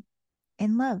journey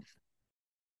in love.